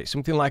perfect for it.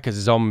 Something like a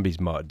zombies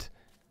mod.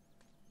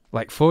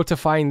 Like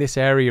fortifying this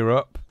area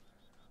up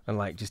and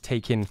like just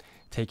taking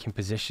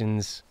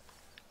positions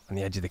on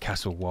the edge of the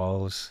castle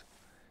walls.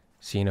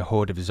 Seeing a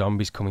horde of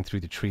zombies coming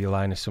through the tree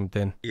line or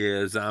something.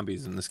 Yeah,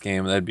 zombies in this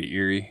game, that'd be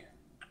eerie.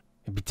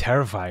 It'd be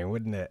terrifying,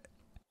 wouldn't it?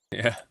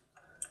 Yeah.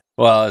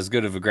 Well, as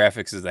good of a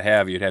graphics as they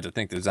have, you'd have to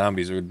think the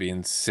zombies would be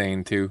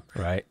insane too.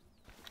 Right.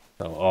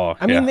 So,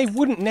 I mean, they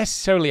wouldn't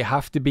necessarily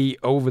have to be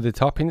over the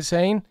top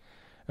insane.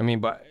 I mean,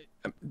 but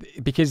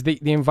because the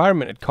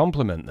environment would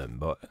complement them,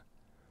 but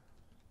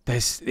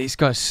it's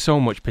got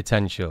so much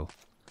potential.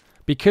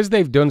 Because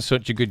they've done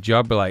such a good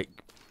job, like,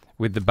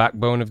 with the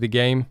backbone of the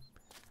game.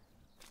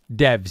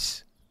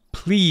 Devs,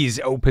 please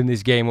open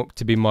this game up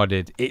to be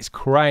modded. It's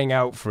crying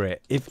out for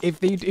it.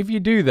 If you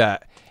do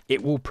that,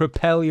 it will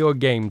propel your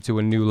game to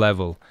a new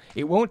level.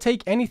 It won't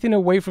take anything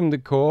away from the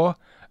core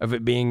of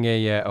it being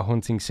a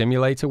hunting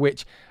simulator,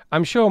 which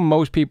I'm sure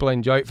most people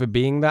enjoy it for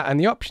being that, and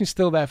the option's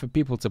still there for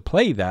people to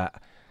play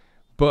that.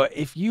 But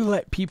if you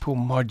let people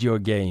mod your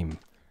game,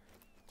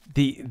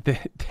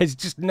 there's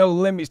just no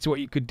limits to what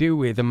you could do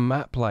with a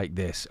map like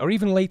this, or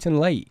even Leighton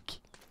Lake.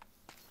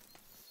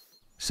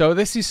 So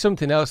this is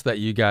something else that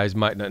you guys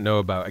might not know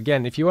about.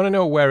 Again, if you want to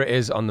know where it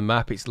is on the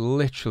map, it's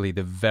literally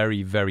the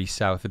very, very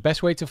south. The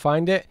best way to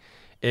find it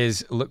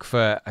is look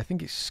for, I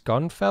think it's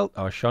Schonfeld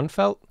or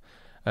Schonfeld.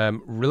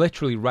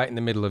 Literally right in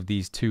the middle of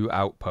these two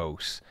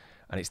outposts.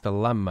 And it's the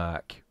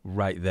landmark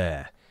right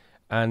there.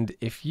 And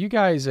if you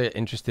guys are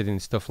interested in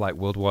stuff like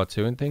World War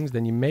II and things,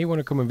 then you may want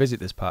to come and visit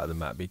this part of the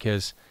map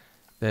because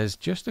there's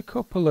just a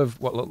couple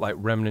of what look like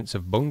remnants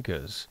of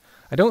bunkers.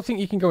 I don't think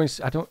you can go in.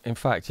 In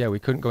fact, yeah, we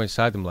couldn't go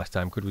inside them last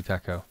time, could we,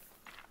 Taco?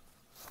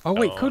 Oh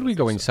wait, could we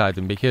go inside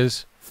them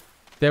because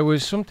there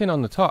was something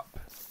on the top.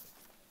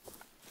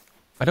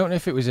 I don't know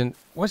if it was in.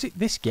 Was it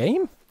this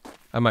game?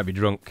 I might be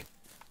drunk.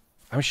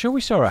 I'm sure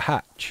we saw a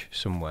hatch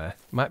somewhere.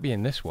 Might be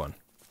in this one.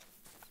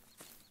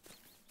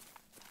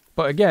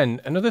 But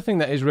again, another thing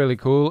that is really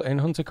cool in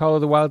Hunter Call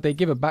of the Wild, they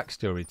give a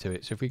backstory to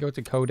it. So if we go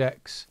to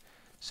Codex,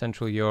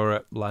 Central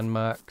Europe,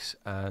 landmarks,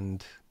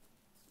 and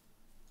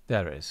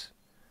there it is.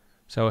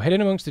 So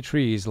hidden amongst the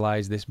trees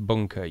lies this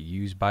bunker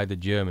used by the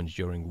Germans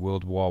during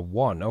World War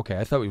I. Okay,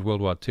 I thought it was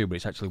World War II, but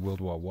it's actually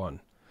World War I.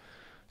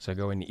 So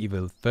going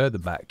even further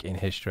back in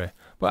history.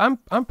 But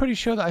I'm pretty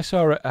sure that I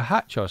saw a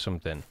hatch or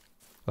something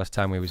last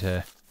time we was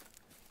here.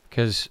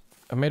 Because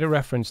I made a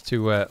reference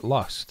to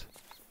Lost.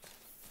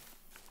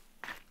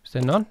 Is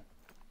there none?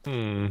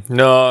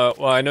 No,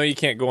 well, I know you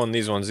can't go on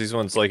these ones. These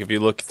ones, like, if you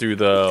look through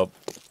the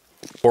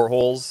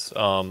portholes,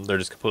 they're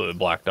just completely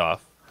blocked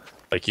off.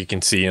 Like, you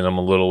can see in them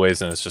a little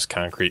ways, and it's just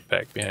concrete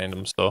back behind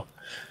them, so...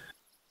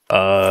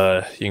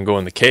 you can go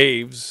in the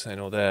caves, I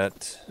know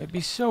that. It'd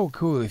be so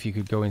cool if you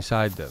could go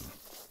inside them.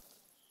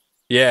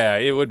 Yeah,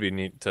 it would be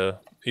neat to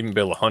even be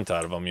able to hunt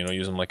out of them, you know,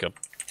 use them like a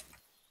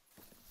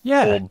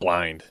old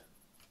blind.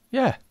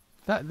 Yeah,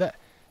 that.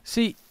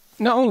 See,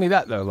 not only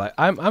that though, like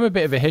I'm a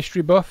bit of a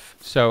history buff,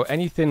 so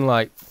anything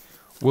like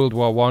World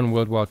War I,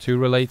 World War II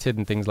related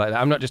and things like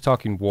that. I'm not just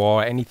talking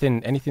war,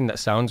 anything that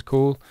sounds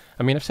cool.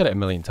 I mean, I've said it a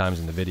million times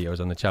in the videos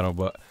on the channel,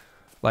 but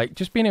like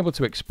just being able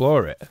to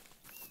explore it.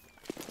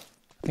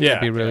 I think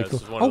it'd be really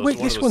cool. Oh wait,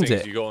 this one's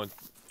it.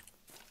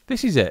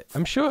 This is it.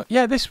 I'm sure.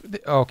 Yeah, this.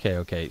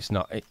 Okay. It's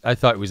not. I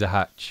thought it was a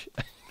hatch.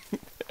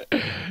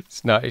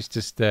 It's not. It's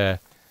just. It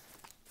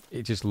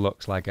just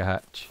looks like a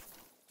hatch.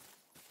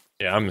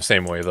 Yeah, I'm the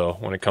same way though.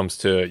 When it comes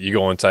to you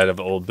go inside of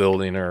an old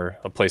building or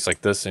a place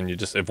like this, and you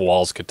just if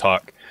walls could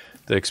talk,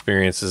 the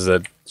experiences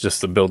that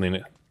just the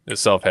building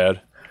itself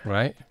had.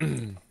 Right.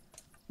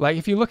 Like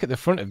if you look at the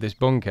front of this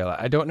bunker, like,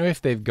 I don't know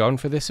if they've gone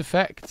for this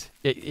effect.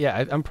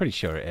 Yeah, I'm pretty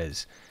sure it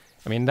is.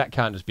 I mean, that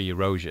can't just be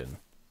erosion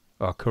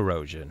or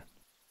corrosion.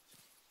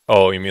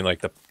 Oh, you mean like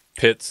the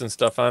pits and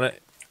stuff on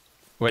it?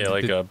 Wait, yeah,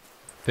 like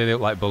they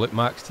look like bullet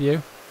marks to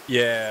you?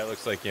 Yeah, it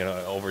looks like, you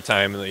know, over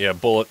time, yeah,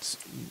 bullets.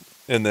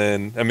 And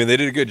then, I mean, they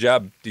did a good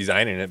job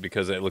designing it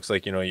because it looks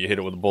like, you know, you hit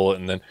it with a bullet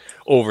and then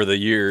over the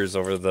years,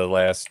 over the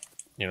last,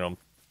 you know,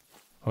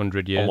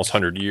 100 years. Almost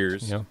 100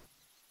 years. Yeah.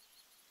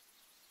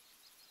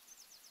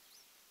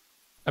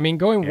 I mean,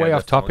 going way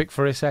off topic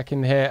for a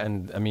second here,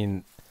 and I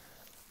mean,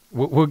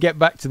 we'll get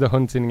back to the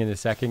hunting in a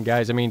second,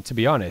 guys. I mean, to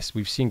be honest,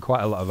 we've seen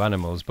quite a lot of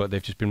animals, but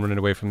they've just been running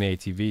away from the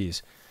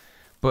ATVs.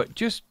 But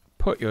just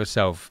put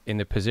yourself in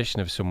the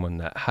position of someone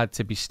that had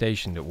to be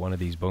stationed at one of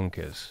these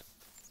bunkers.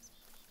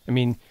 I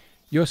mean,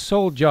 your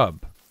sole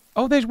job...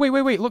 Oh, there's...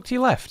 Wait. Look to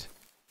your left.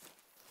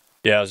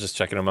 Yeah, I was just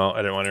checking them out.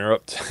 I didn't want to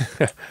interrupt.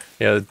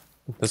 Yeah,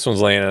 this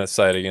one's laying on its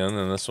side again,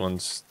 and this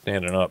one's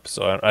standing up.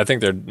 So I think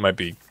there might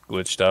be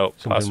glitched out.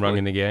 Something possibly wrong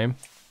in the game?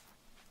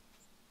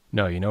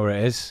 No, you know where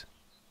it is?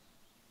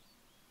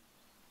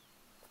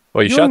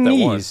 Well, you your shot that one.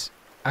 Your knees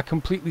are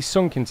completely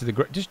sunk into the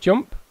ground. Just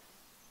jump.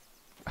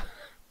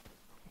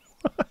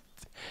 What?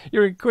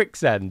 You're in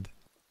quicksand.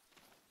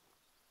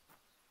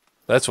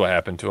 That's what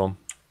happened to them.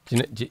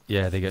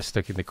 Yeah, they get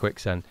stuck in the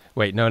quicksand.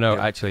 Wait, no,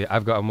 Yeah. actually,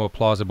 I've got a more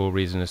plausible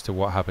reason as to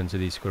what happened to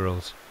these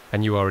squirrels,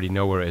 and you already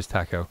know where it is,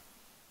 Taco.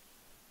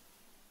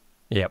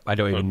 Yep, I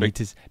don't even need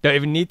to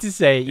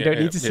say. You don't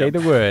need to say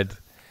the word.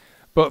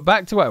 But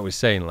back to what I was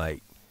saying,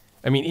 like,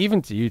 I mean,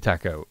 even to you,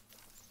 Taco,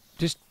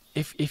 just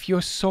if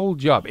your sole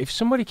job, if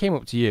somebody came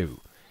up to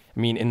you, I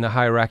mean, in the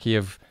hierarchy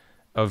of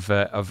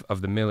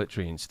the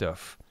military and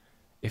stuff,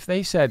 if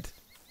they said,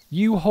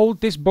 you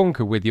hold this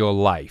bunker with your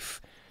life,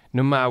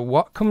 no matter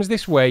what comes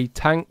this way,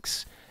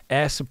 tanks,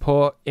 air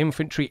support,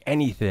 infantry,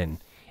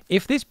 anything.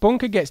 If this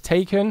bunker gets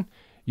taken,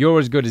 you're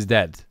as good as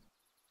dead.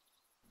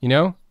 You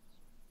know?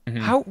 Mm-hmm.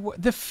 How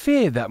the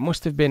fear that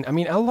must have been. I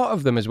mean, a lot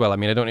of them as well. I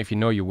mean, I don't know if you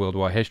know your World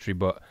War history,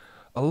 but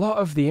a lot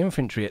of the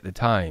infantry at the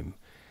time,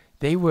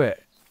 they were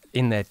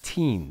in their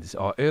teens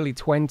or early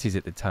 20s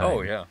at the time.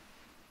 Oh, yeah.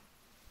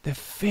 The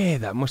fear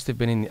that must have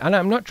been in... And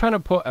I'm not trying to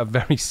put a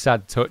very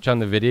sad touch on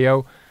the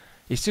video.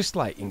 It's just,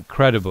 like,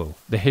 incredible,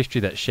 the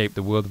history that shaped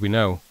the world we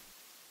know.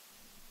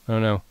 I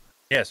don't know.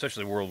 Yeah,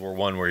 especially World War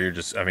I, where you're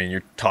just... I mean,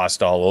 you're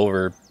tossed all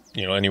over,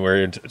 you know,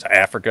 anywhere to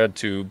Africa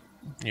to,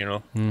 you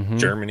know,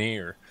 Germany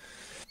or...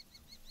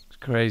 It's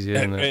crazy,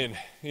 isn't it? And,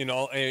 you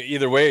know,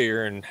 either way,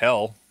 you're in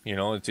hell. You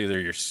know, it's either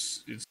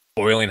it's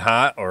boiling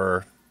hot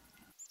or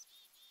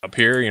up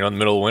here, you know, in the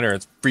middle of winter,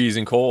 it's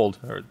freezing cold.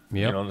 Or,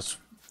 you know,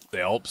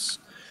 the Alps...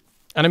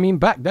 And I mean,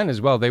 back then as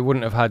well, they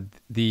wouldn't have had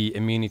the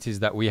immunities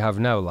that we have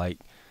now. Like,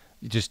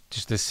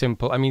 just as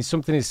simple. I mean,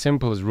 something as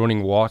simple as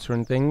running water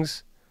and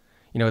things.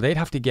 You know, they'd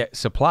have to get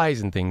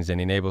supplies and things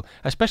and enable,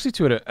 especially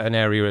to an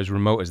area as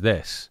remote as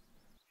this.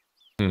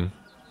 I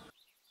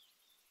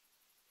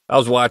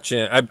was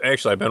watching. I've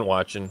been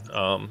watching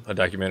a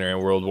documentary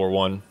on World War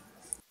I,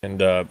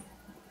 and I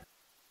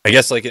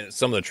guess like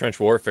some of the trench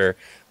warfare,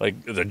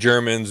 like the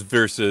Germans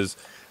versus.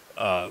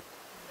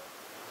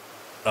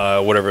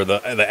 Whatever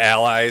the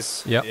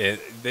Allies. Yeah.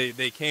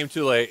 They came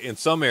to, like, in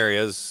some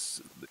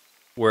areas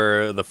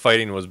where the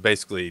fighting was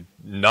basically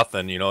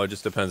nothing. You know, it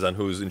just depends on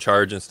who's in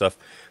charge and stuff.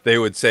 They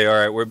would say, "All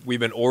right, we've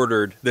been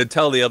ordered." They'd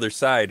tell the other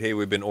side, "Hey,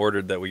 we've been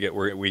ordered that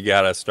we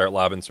gotta start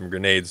lobbing some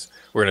grenades.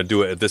 We're gonna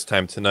do it at this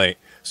time tonight.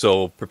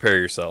 So prepare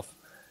yourself."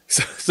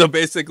 So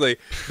basically,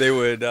 they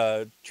would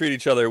treat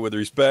each other with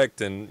respect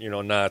and, you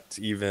know, not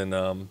even.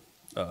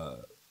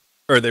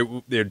 Or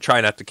they'd try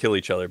not to kill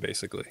each other,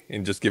 basically,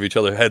 and just give each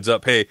other a heads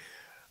up. Hey,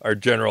 our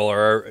general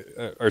or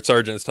our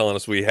sergeant is telling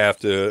us we have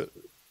to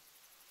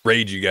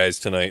raid you guys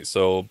tonight,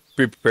 so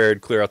be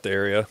prepared, clear out the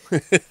area.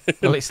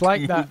 Well, it's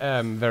like that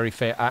very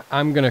fair.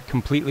 I'm going to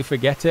completely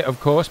forget it, of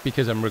course,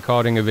 because I'm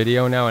recording a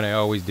video now and I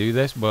always do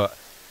this, but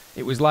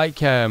it was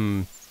like,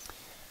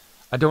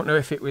 I don't know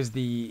if it was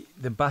the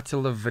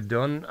Battle of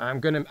Verdun.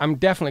 I'm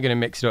definitely going to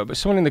mix it up, but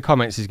someone in the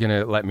comments is going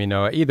to let me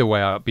know. Either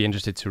way, I'll be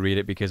interested to read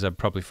it because I've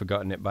probably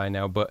forgotten it by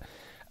now, but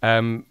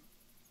I'm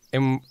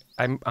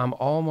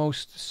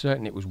almost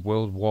certain it was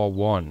World War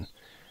One.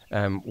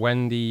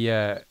 When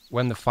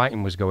the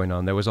fighting was going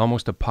on, there was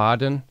almost a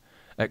pardon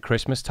at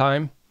Christmas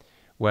time,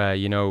 where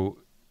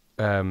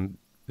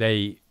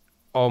they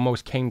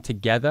almost came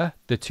together,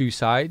 the two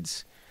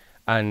sides,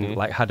 and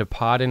like had a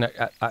pardon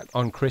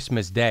on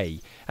Christmas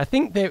Day. I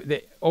think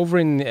they over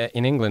in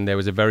England there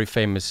was a very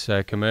famous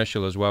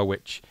commercial as well,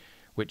 which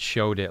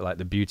showed it, like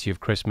the beauty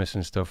of Christmas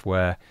and stuff,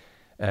 where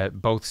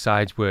both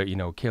sides were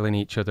killing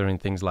each other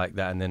and things like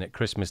that, and then at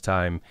Christmas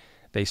time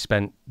they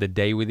spent the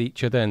day with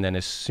each other, and then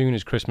as soon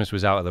as Christmas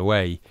was out of the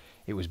way,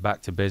 it was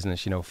back to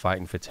business,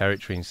 fighting for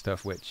territory and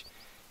stuff, which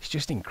is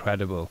just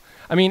incredible.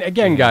 I mean,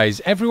 again,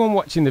 guys, everyone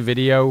watching the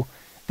video,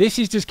 this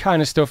is just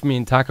kind of stuff me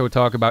and Taco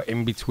talk about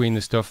in between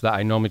the stuff that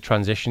I normally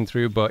transition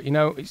through, but,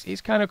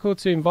 it's kind of cool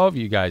to involve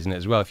you guys in it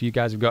as well. If you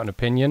guys have got an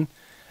opinion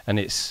and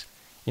it's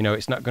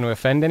not going to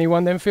offend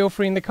anyone, then feel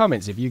free in the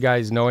comments. If you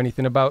guys know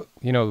anything about,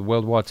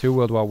 World War II,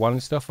 World War I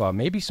and stuff, or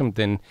maybe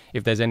something,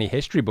 if there's any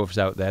history buffs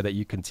out there that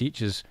you can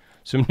teach us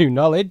some new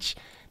knowledge,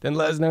 then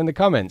let us know in the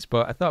comments.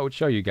 But I thought I would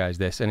show you guys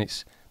this, and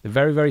it's the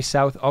very, very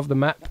south of the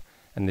map,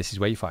 and this is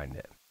where you find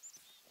it.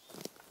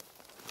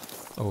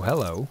 Oh,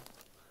 hello.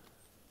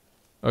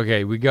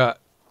 Okay, we got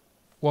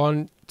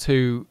 1,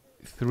 2,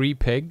 3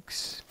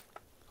 pigs.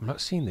 I'm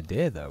not seeing the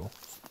deer, though.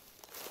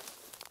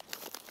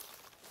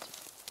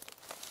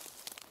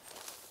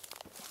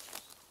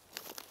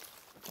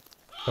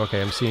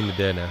 Okay, I'm seeing the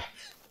deer now. Are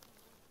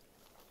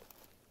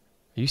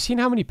you seeing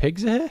how many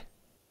pigs are here?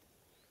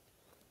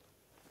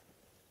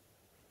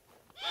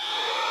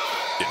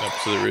 Getting up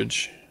to the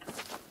ridge.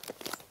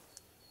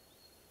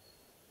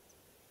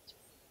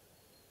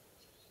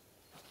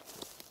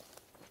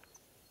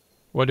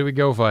 What do we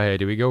go for here?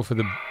 Do we go for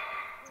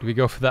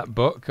that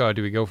buck, or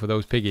do we go for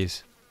those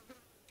piggies?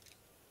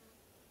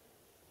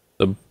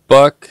 The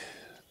buck.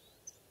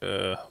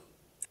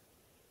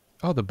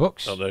 Oh, the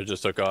bucks. Oh, they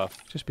just took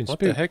off. Just been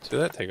spooked. spooked. What the heck did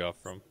that take off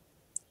from?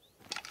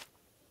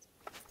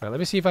 Right, let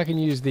me see if I can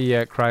use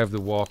the cry of the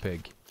war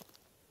pig.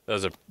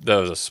 That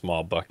was a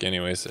small buck,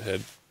 anyways. It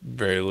had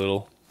very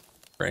little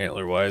for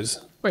antler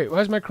wise. Wait,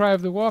 why's my cry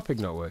of the war pig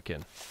not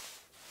working?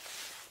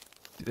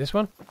 This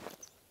one?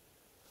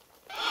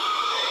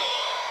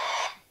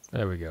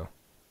 There we go.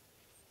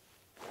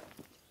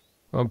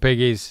 Come on,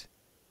 piggies.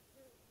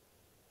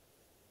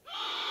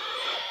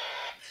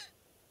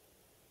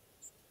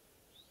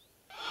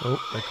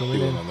 Oh, they're coming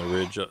in. On the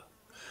ridge,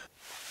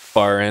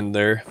 far end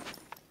there.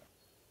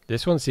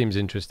 This one seems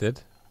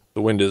interested.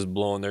 The wind is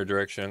blowing their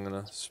direction. I'm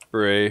gonna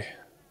spray,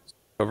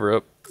 cover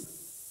up.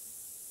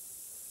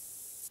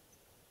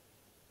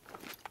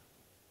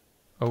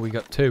 Oh, we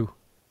got 2.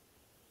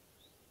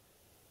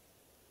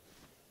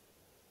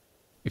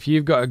 If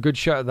you've got a good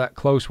shot at that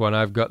close one,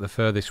 I've got the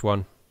furthest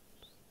one.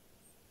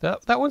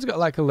 That one's got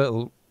like a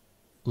little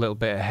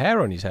bit of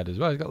hair on his head as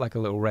well. He's got like a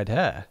little red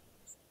hair.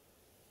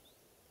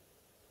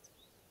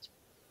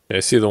 Yeah, I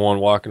see the one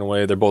walking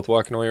away. They're both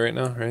walking away right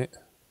now, right?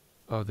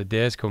 Oh, the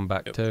deer's come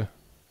back too.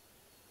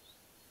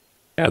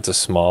 Yeah, it's a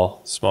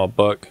small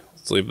buck.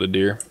 Let's leave the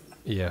deer.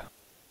 Yeah.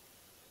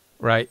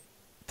 Right.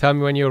 Tell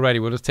me when you're ready.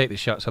 We'll just take the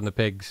shots on the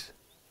pigs.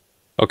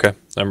 Okay,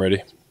 I'm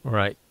ready. All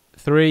right.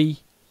 3,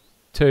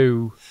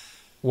 2,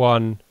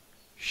 1,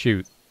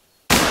 shoot.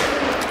 I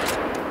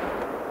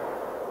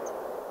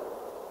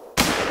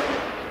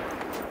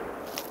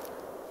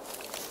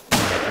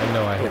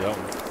know I hit that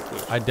one.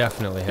 I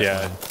definitely hit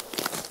mine.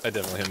 I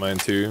definitely hit mine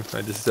too.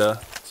 I just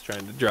was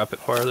trying to drop it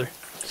farther.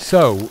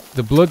 So,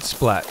 the blood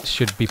splat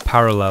should be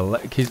parallel.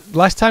 'Cause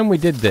last time we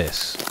did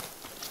this,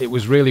 it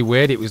was really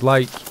weird. It was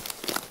like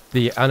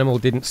the animal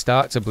didn't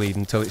start to bleed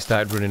until it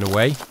started running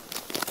away.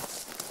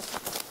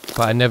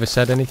 But I never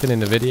said anything in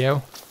the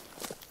video.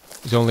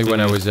 It was only when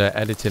I was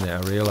editing it I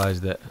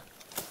realised it.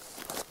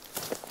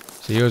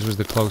 So yours was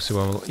the closer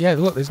one. Yeah,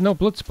 look, there's no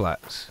blood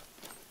splats.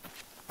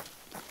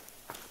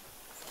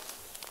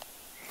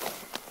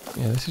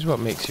 Yeah, this is what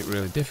makes it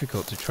really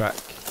difficult to track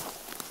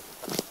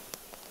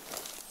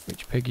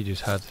which pig you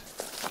just had.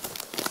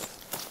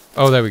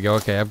 Oh, there we go.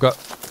 Okay, I've got...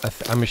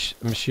 I'm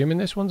assuming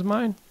this one's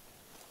mine?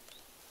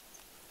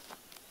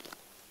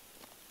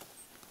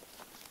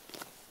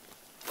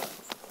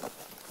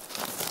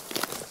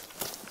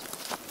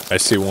 I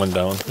see one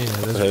down. Yeah,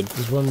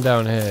 there's one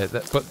down here.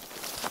 But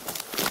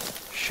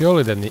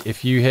surely then,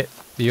 if you hit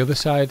the other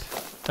side...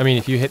 I mean,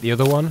 if you hit the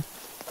other one,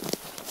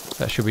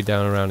 that should be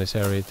down around this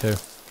area too.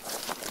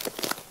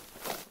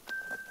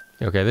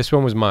 Okay, this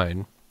one was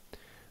mine.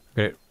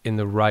 Got it in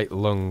the right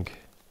lung.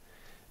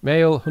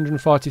 Male,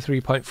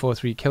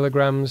 143.43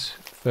 kilograms.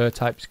 Fur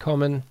type's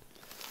common.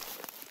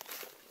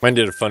 Mine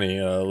did a funny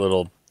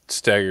little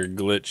staggered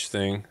glitch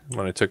thing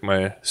when I took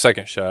my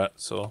second shot,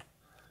 so...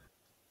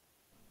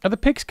 Are the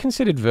pigs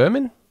considered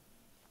vermin?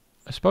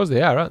 I suppose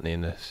they are, aren't they,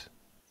 in this?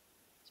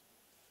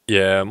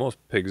 Yeah, most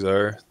pigs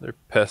are. They're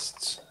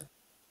pests.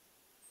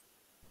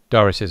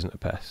 Doris isn't a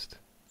pest.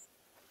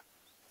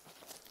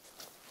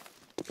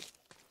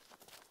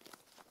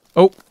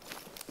 Oh!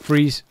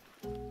 Freeze.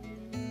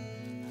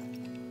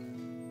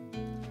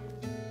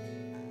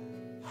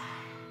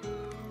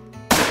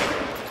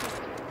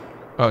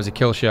 Oh, it was a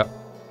kill shot.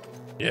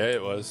 Yeah,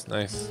 it was.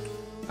 Nice.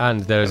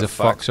 And there's a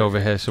fox over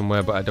here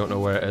somewhere, but I don't know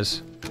where it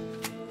is.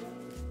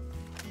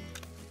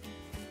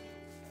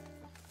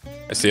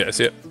 I see it, I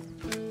see it.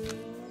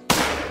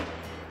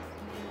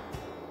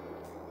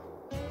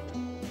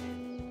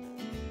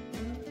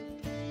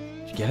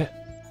 Did you get it?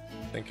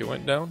 I think it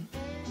went down.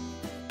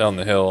 Down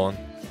the hill and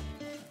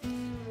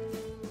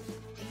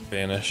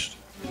vanished.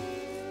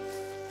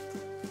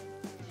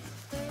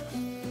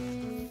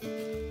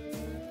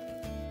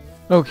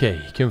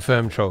 Okay,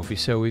 confirmed trophy.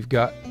 So we've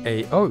got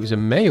a... Oh, it was a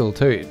male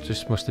too. It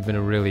just must have been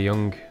a really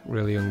young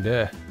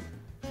deer.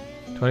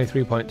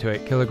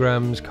 23.28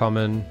 kilograms,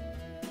 common.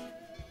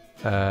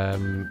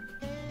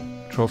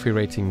 Trophy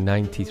rating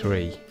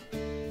 93.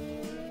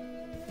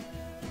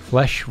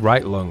 Flesh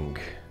right lung.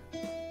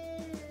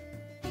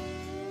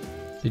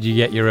 Did you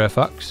get your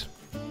fox?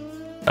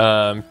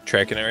 I'm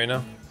tracking it right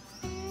now.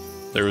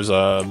 There was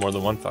more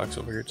than one fox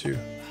over here too.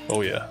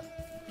 Oh yeah.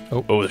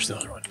 Oh, there's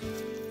another one.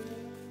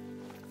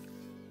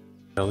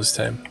 No, this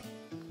time.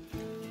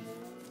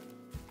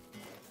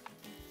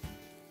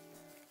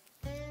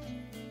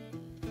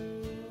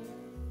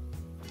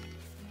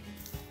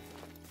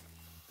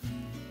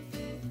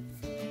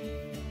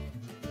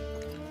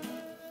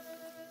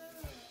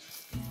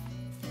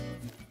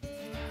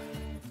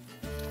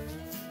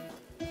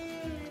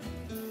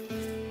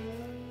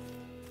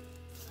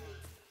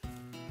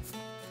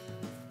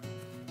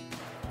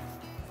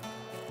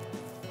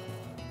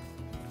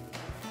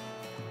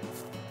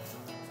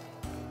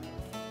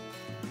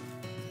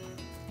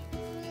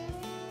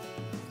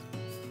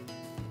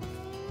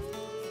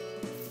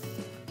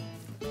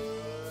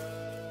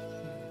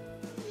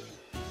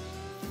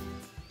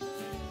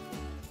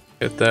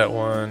 Get that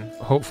one.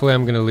 Hopefully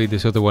I'm going to lead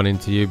this other one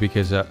into you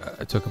because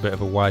I took a bit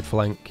of a wide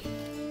flank.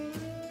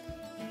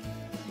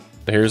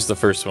 Here's the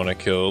first one I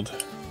killed.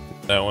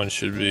 That one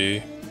should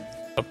be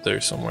up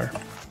there somewhere.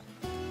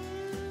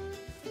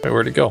 Wait,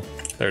 where'd it go?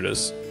 There it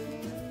is.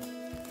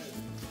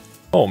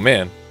 Oh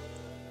man.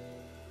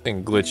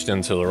 Thing glitched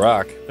into the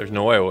rock. There's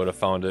no way I would have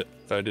found it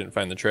if I didn't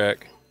find the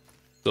track.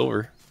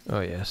 Silver.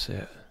 Oh yes,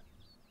 yeah.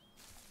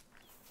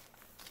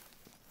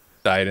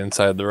 Died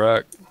inside the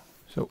rock.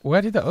 So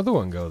where did that other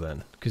one go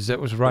then? Because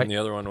that was right. And the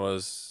other one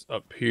was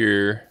up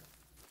here.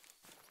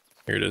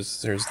 Here it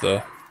is. There's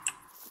the...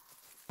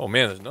 Oh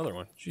man, there's another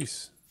one.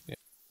 Jeez. Yeah.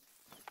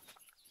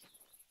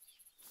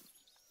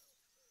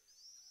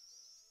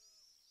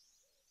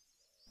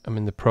 I'm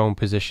in the prone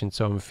position,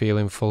 so I'm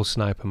feeling full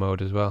sniper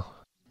mode as well.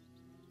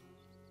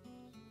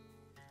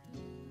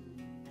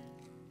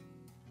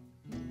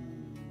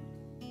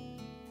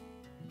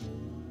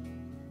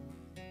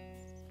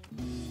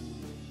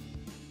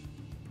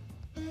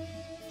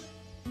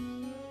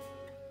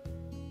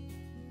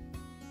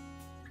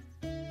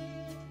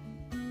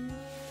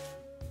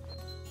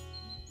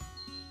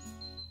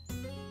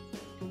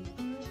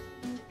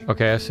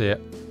 Okay, I see it.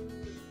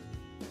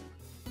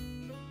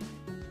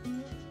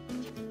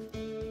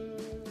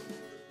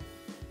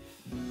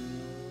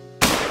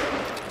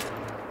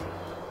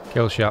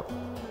 Kill shot.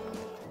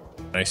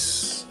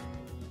 Nice. Do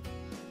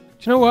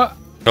you know what?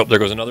 Oh, there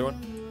goes another one.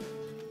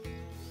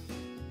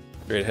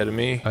 Straight ahead of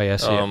me. Oh yeah, I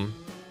see it.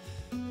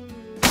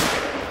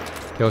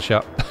 Kill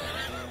shot.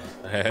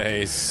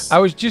 Nice. I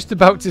was just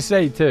about to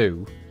say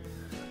too,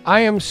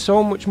 I am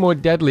so much more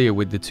deadlier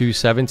with the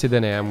 270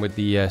 than I am with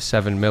the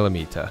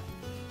 7mm.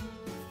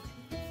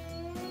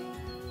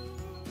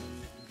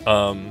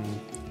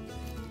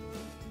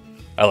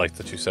 I like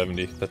the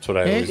 270. That's what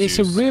I always It's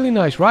use. a really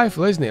nice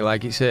rifle, isn't it?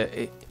 Like it's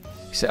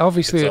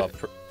obviously.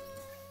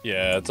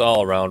 Yeah, it's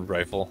all around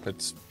rifle.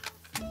 It's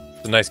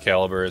a nice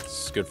caliber.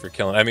 It's good for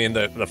killing. I mean,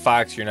 the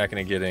Fox, you're not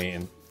going to get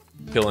any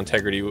kill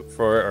integrity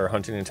for it or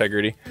hunting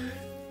integrity.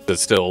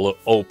 It's still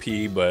OP,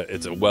 but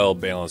it's a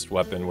well-balanced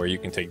weapon where you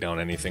can take down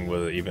anything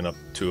with it, even up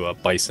to a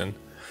bison.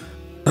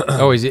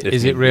 Oh, is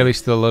it really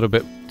still a little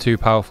bit too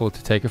powerful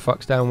to take a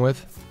Fox down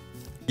with?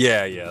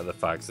 Yeah, the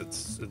Fox,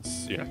 it's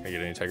you're not gonna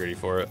get any integrity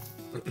for it.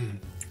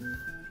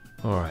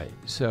 Alright,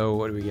 so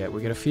what do we get?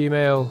 We get a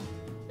female,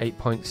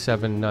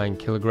 8.79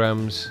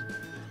 kilograms,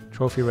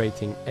 trophy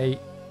rating 8,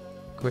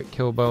 quick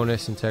kill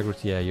bonus,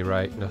 integrity, yeah, you're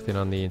right, nothing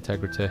on the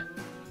integrity.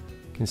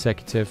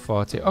 Consecutive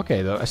 40.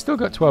 Okay, though, I still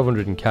got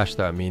 1200 in cash,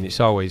 though. I mean, it's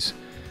always,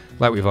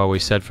 like we've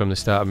always said from the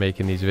start of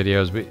making these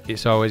videos, but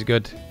it's always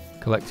good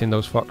collecting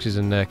those foxes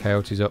and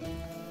coyotes up.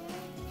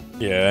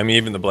 Yeah, I mean,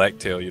 even the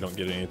blacktail, you don't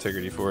get any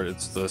integrity for it.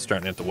 It's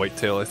starting at the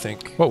whitetail, I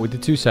think. What, with the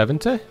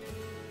 270?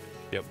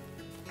 Yep.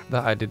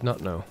 That I did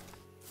not know.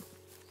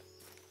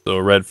 So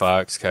red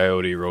fox,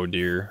 coyote, roe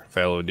deer,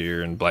 fallow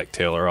deer, and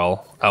blacktail are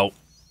all out.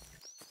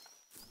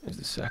 Here's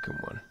the second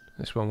one.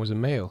 This one was a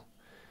male.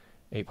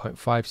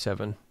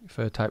 8.57.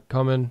 Fur type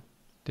common.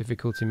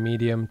 Difficulty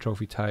medium.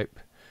 Trophy type.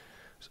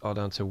 It's all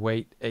down to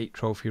weight. 8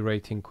 trophy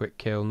rating. Quick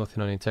kill.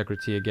 Nothing on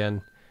integrity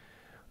again.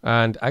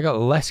 And I got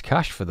less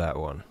cash for that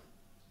one.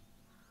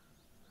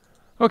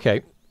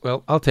 Okay.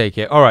 Well, I'll take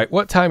it. All right.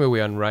 What time are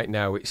we on right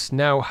now? It's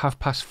now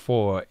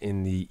 4:30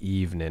 in the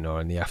evening or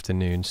in the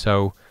afternoon.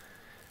 So,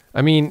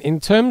 I mean, in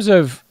terms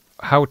of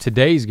how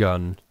today's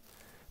gone,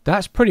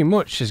 that's pretty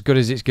much as good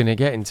as it's going to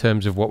get in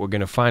terms of what we're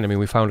going to find. I mean,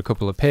 we found a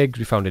couple of pigs.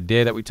 We found a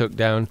deer that we took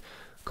down.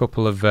 A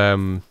couple of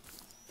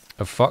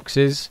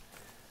foxes.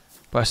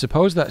 But I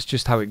suppose that's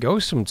just how it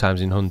goes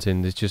sometimes in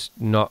hunting. There's just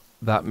not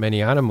that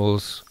many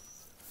animals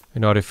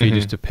in order for you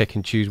just to pick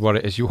and choose what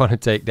it is you want to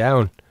take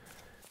down.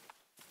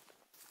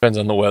 Depends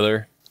on the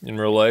weather in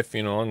real life,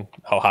 you know, and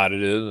how hot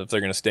it is. If they're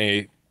going to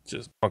stay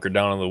just bunkered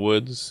down in the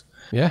woods.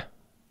 Yeah.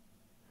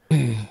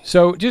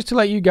 So, just to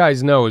let you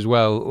guys know as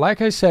well, like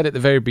I said at the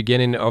very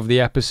beginning of the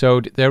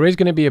episode, there is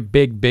going to be a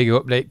big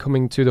update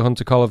coming to the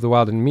Hunter Call of the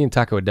Wild, and me and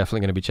Taco are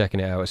definitely going to be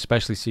checking it out,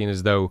 especially seeing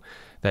as though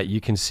that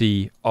you can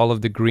see all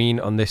of the green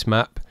on this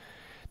map.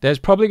 There's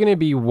probably going to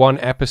be one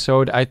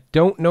episode. I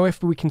don't know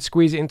if we can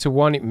squeeze it into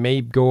one. It may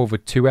go over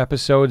 2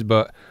 episodes,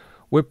 but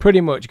we're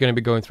pretty much going to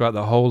be going throughout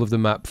the whole of the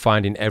map,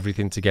 finding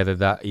everything together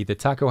that either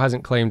Taco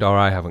hasn't claimed or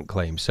I haven't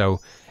claimed. So,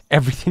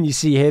 everything you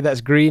see here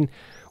that's green,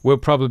 we're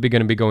probably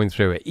going to be going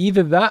through it.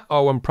 Either that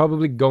or I'm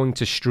probably going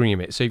to stream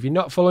it. So if you're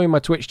not following my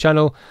Twitch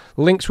channel,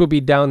 links will be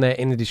down there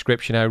in the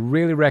description. I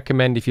really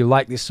recommend if you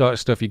like this sort of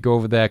stuff, you go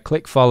over there,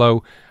 click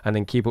follow, and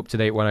then keep up to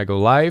date when I go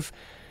live.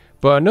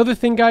 But another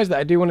thing, guys, that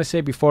I do want to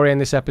say before I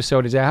end this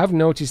episode is I have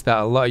noticed that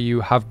a lot of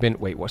you have been...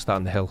 Wait, what's that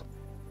on the hill?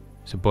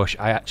 It's a bush.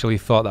 I actually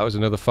thought that was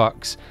another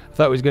fox. I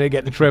thought I was going to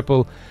get the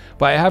triple.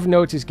 But I have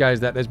noticed, guys,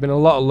 that there's been a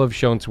lot of love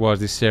shown towards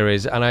this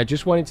series, and I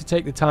just wanted to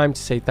take the time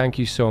to say thank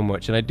you so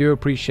much. And I do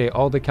appreciate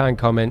all the kind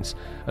comments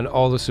and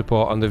all the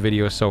support on the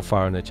videos so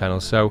far on the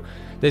channel. So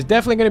there's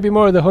definitely going to be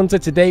more of the Hunter.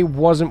 Today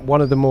wasn't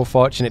one of the more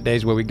fortunate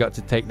days where we got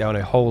to take down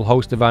a whole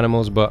host of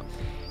animals, but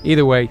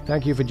either way,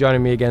 thank you for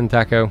joining me again,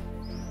 Taco.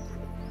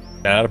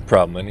 Not a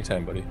problem.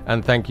 Anytime, buddy.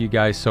 And thank you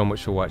guys so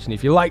much for watching.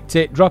 If you liked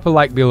it, drop a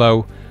like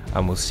below,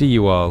 and we'll see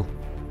you all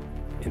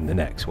in the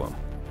next one.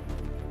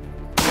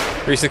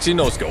 360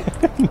 no scope.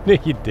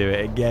 You do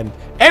it again.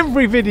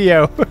 Every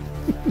video.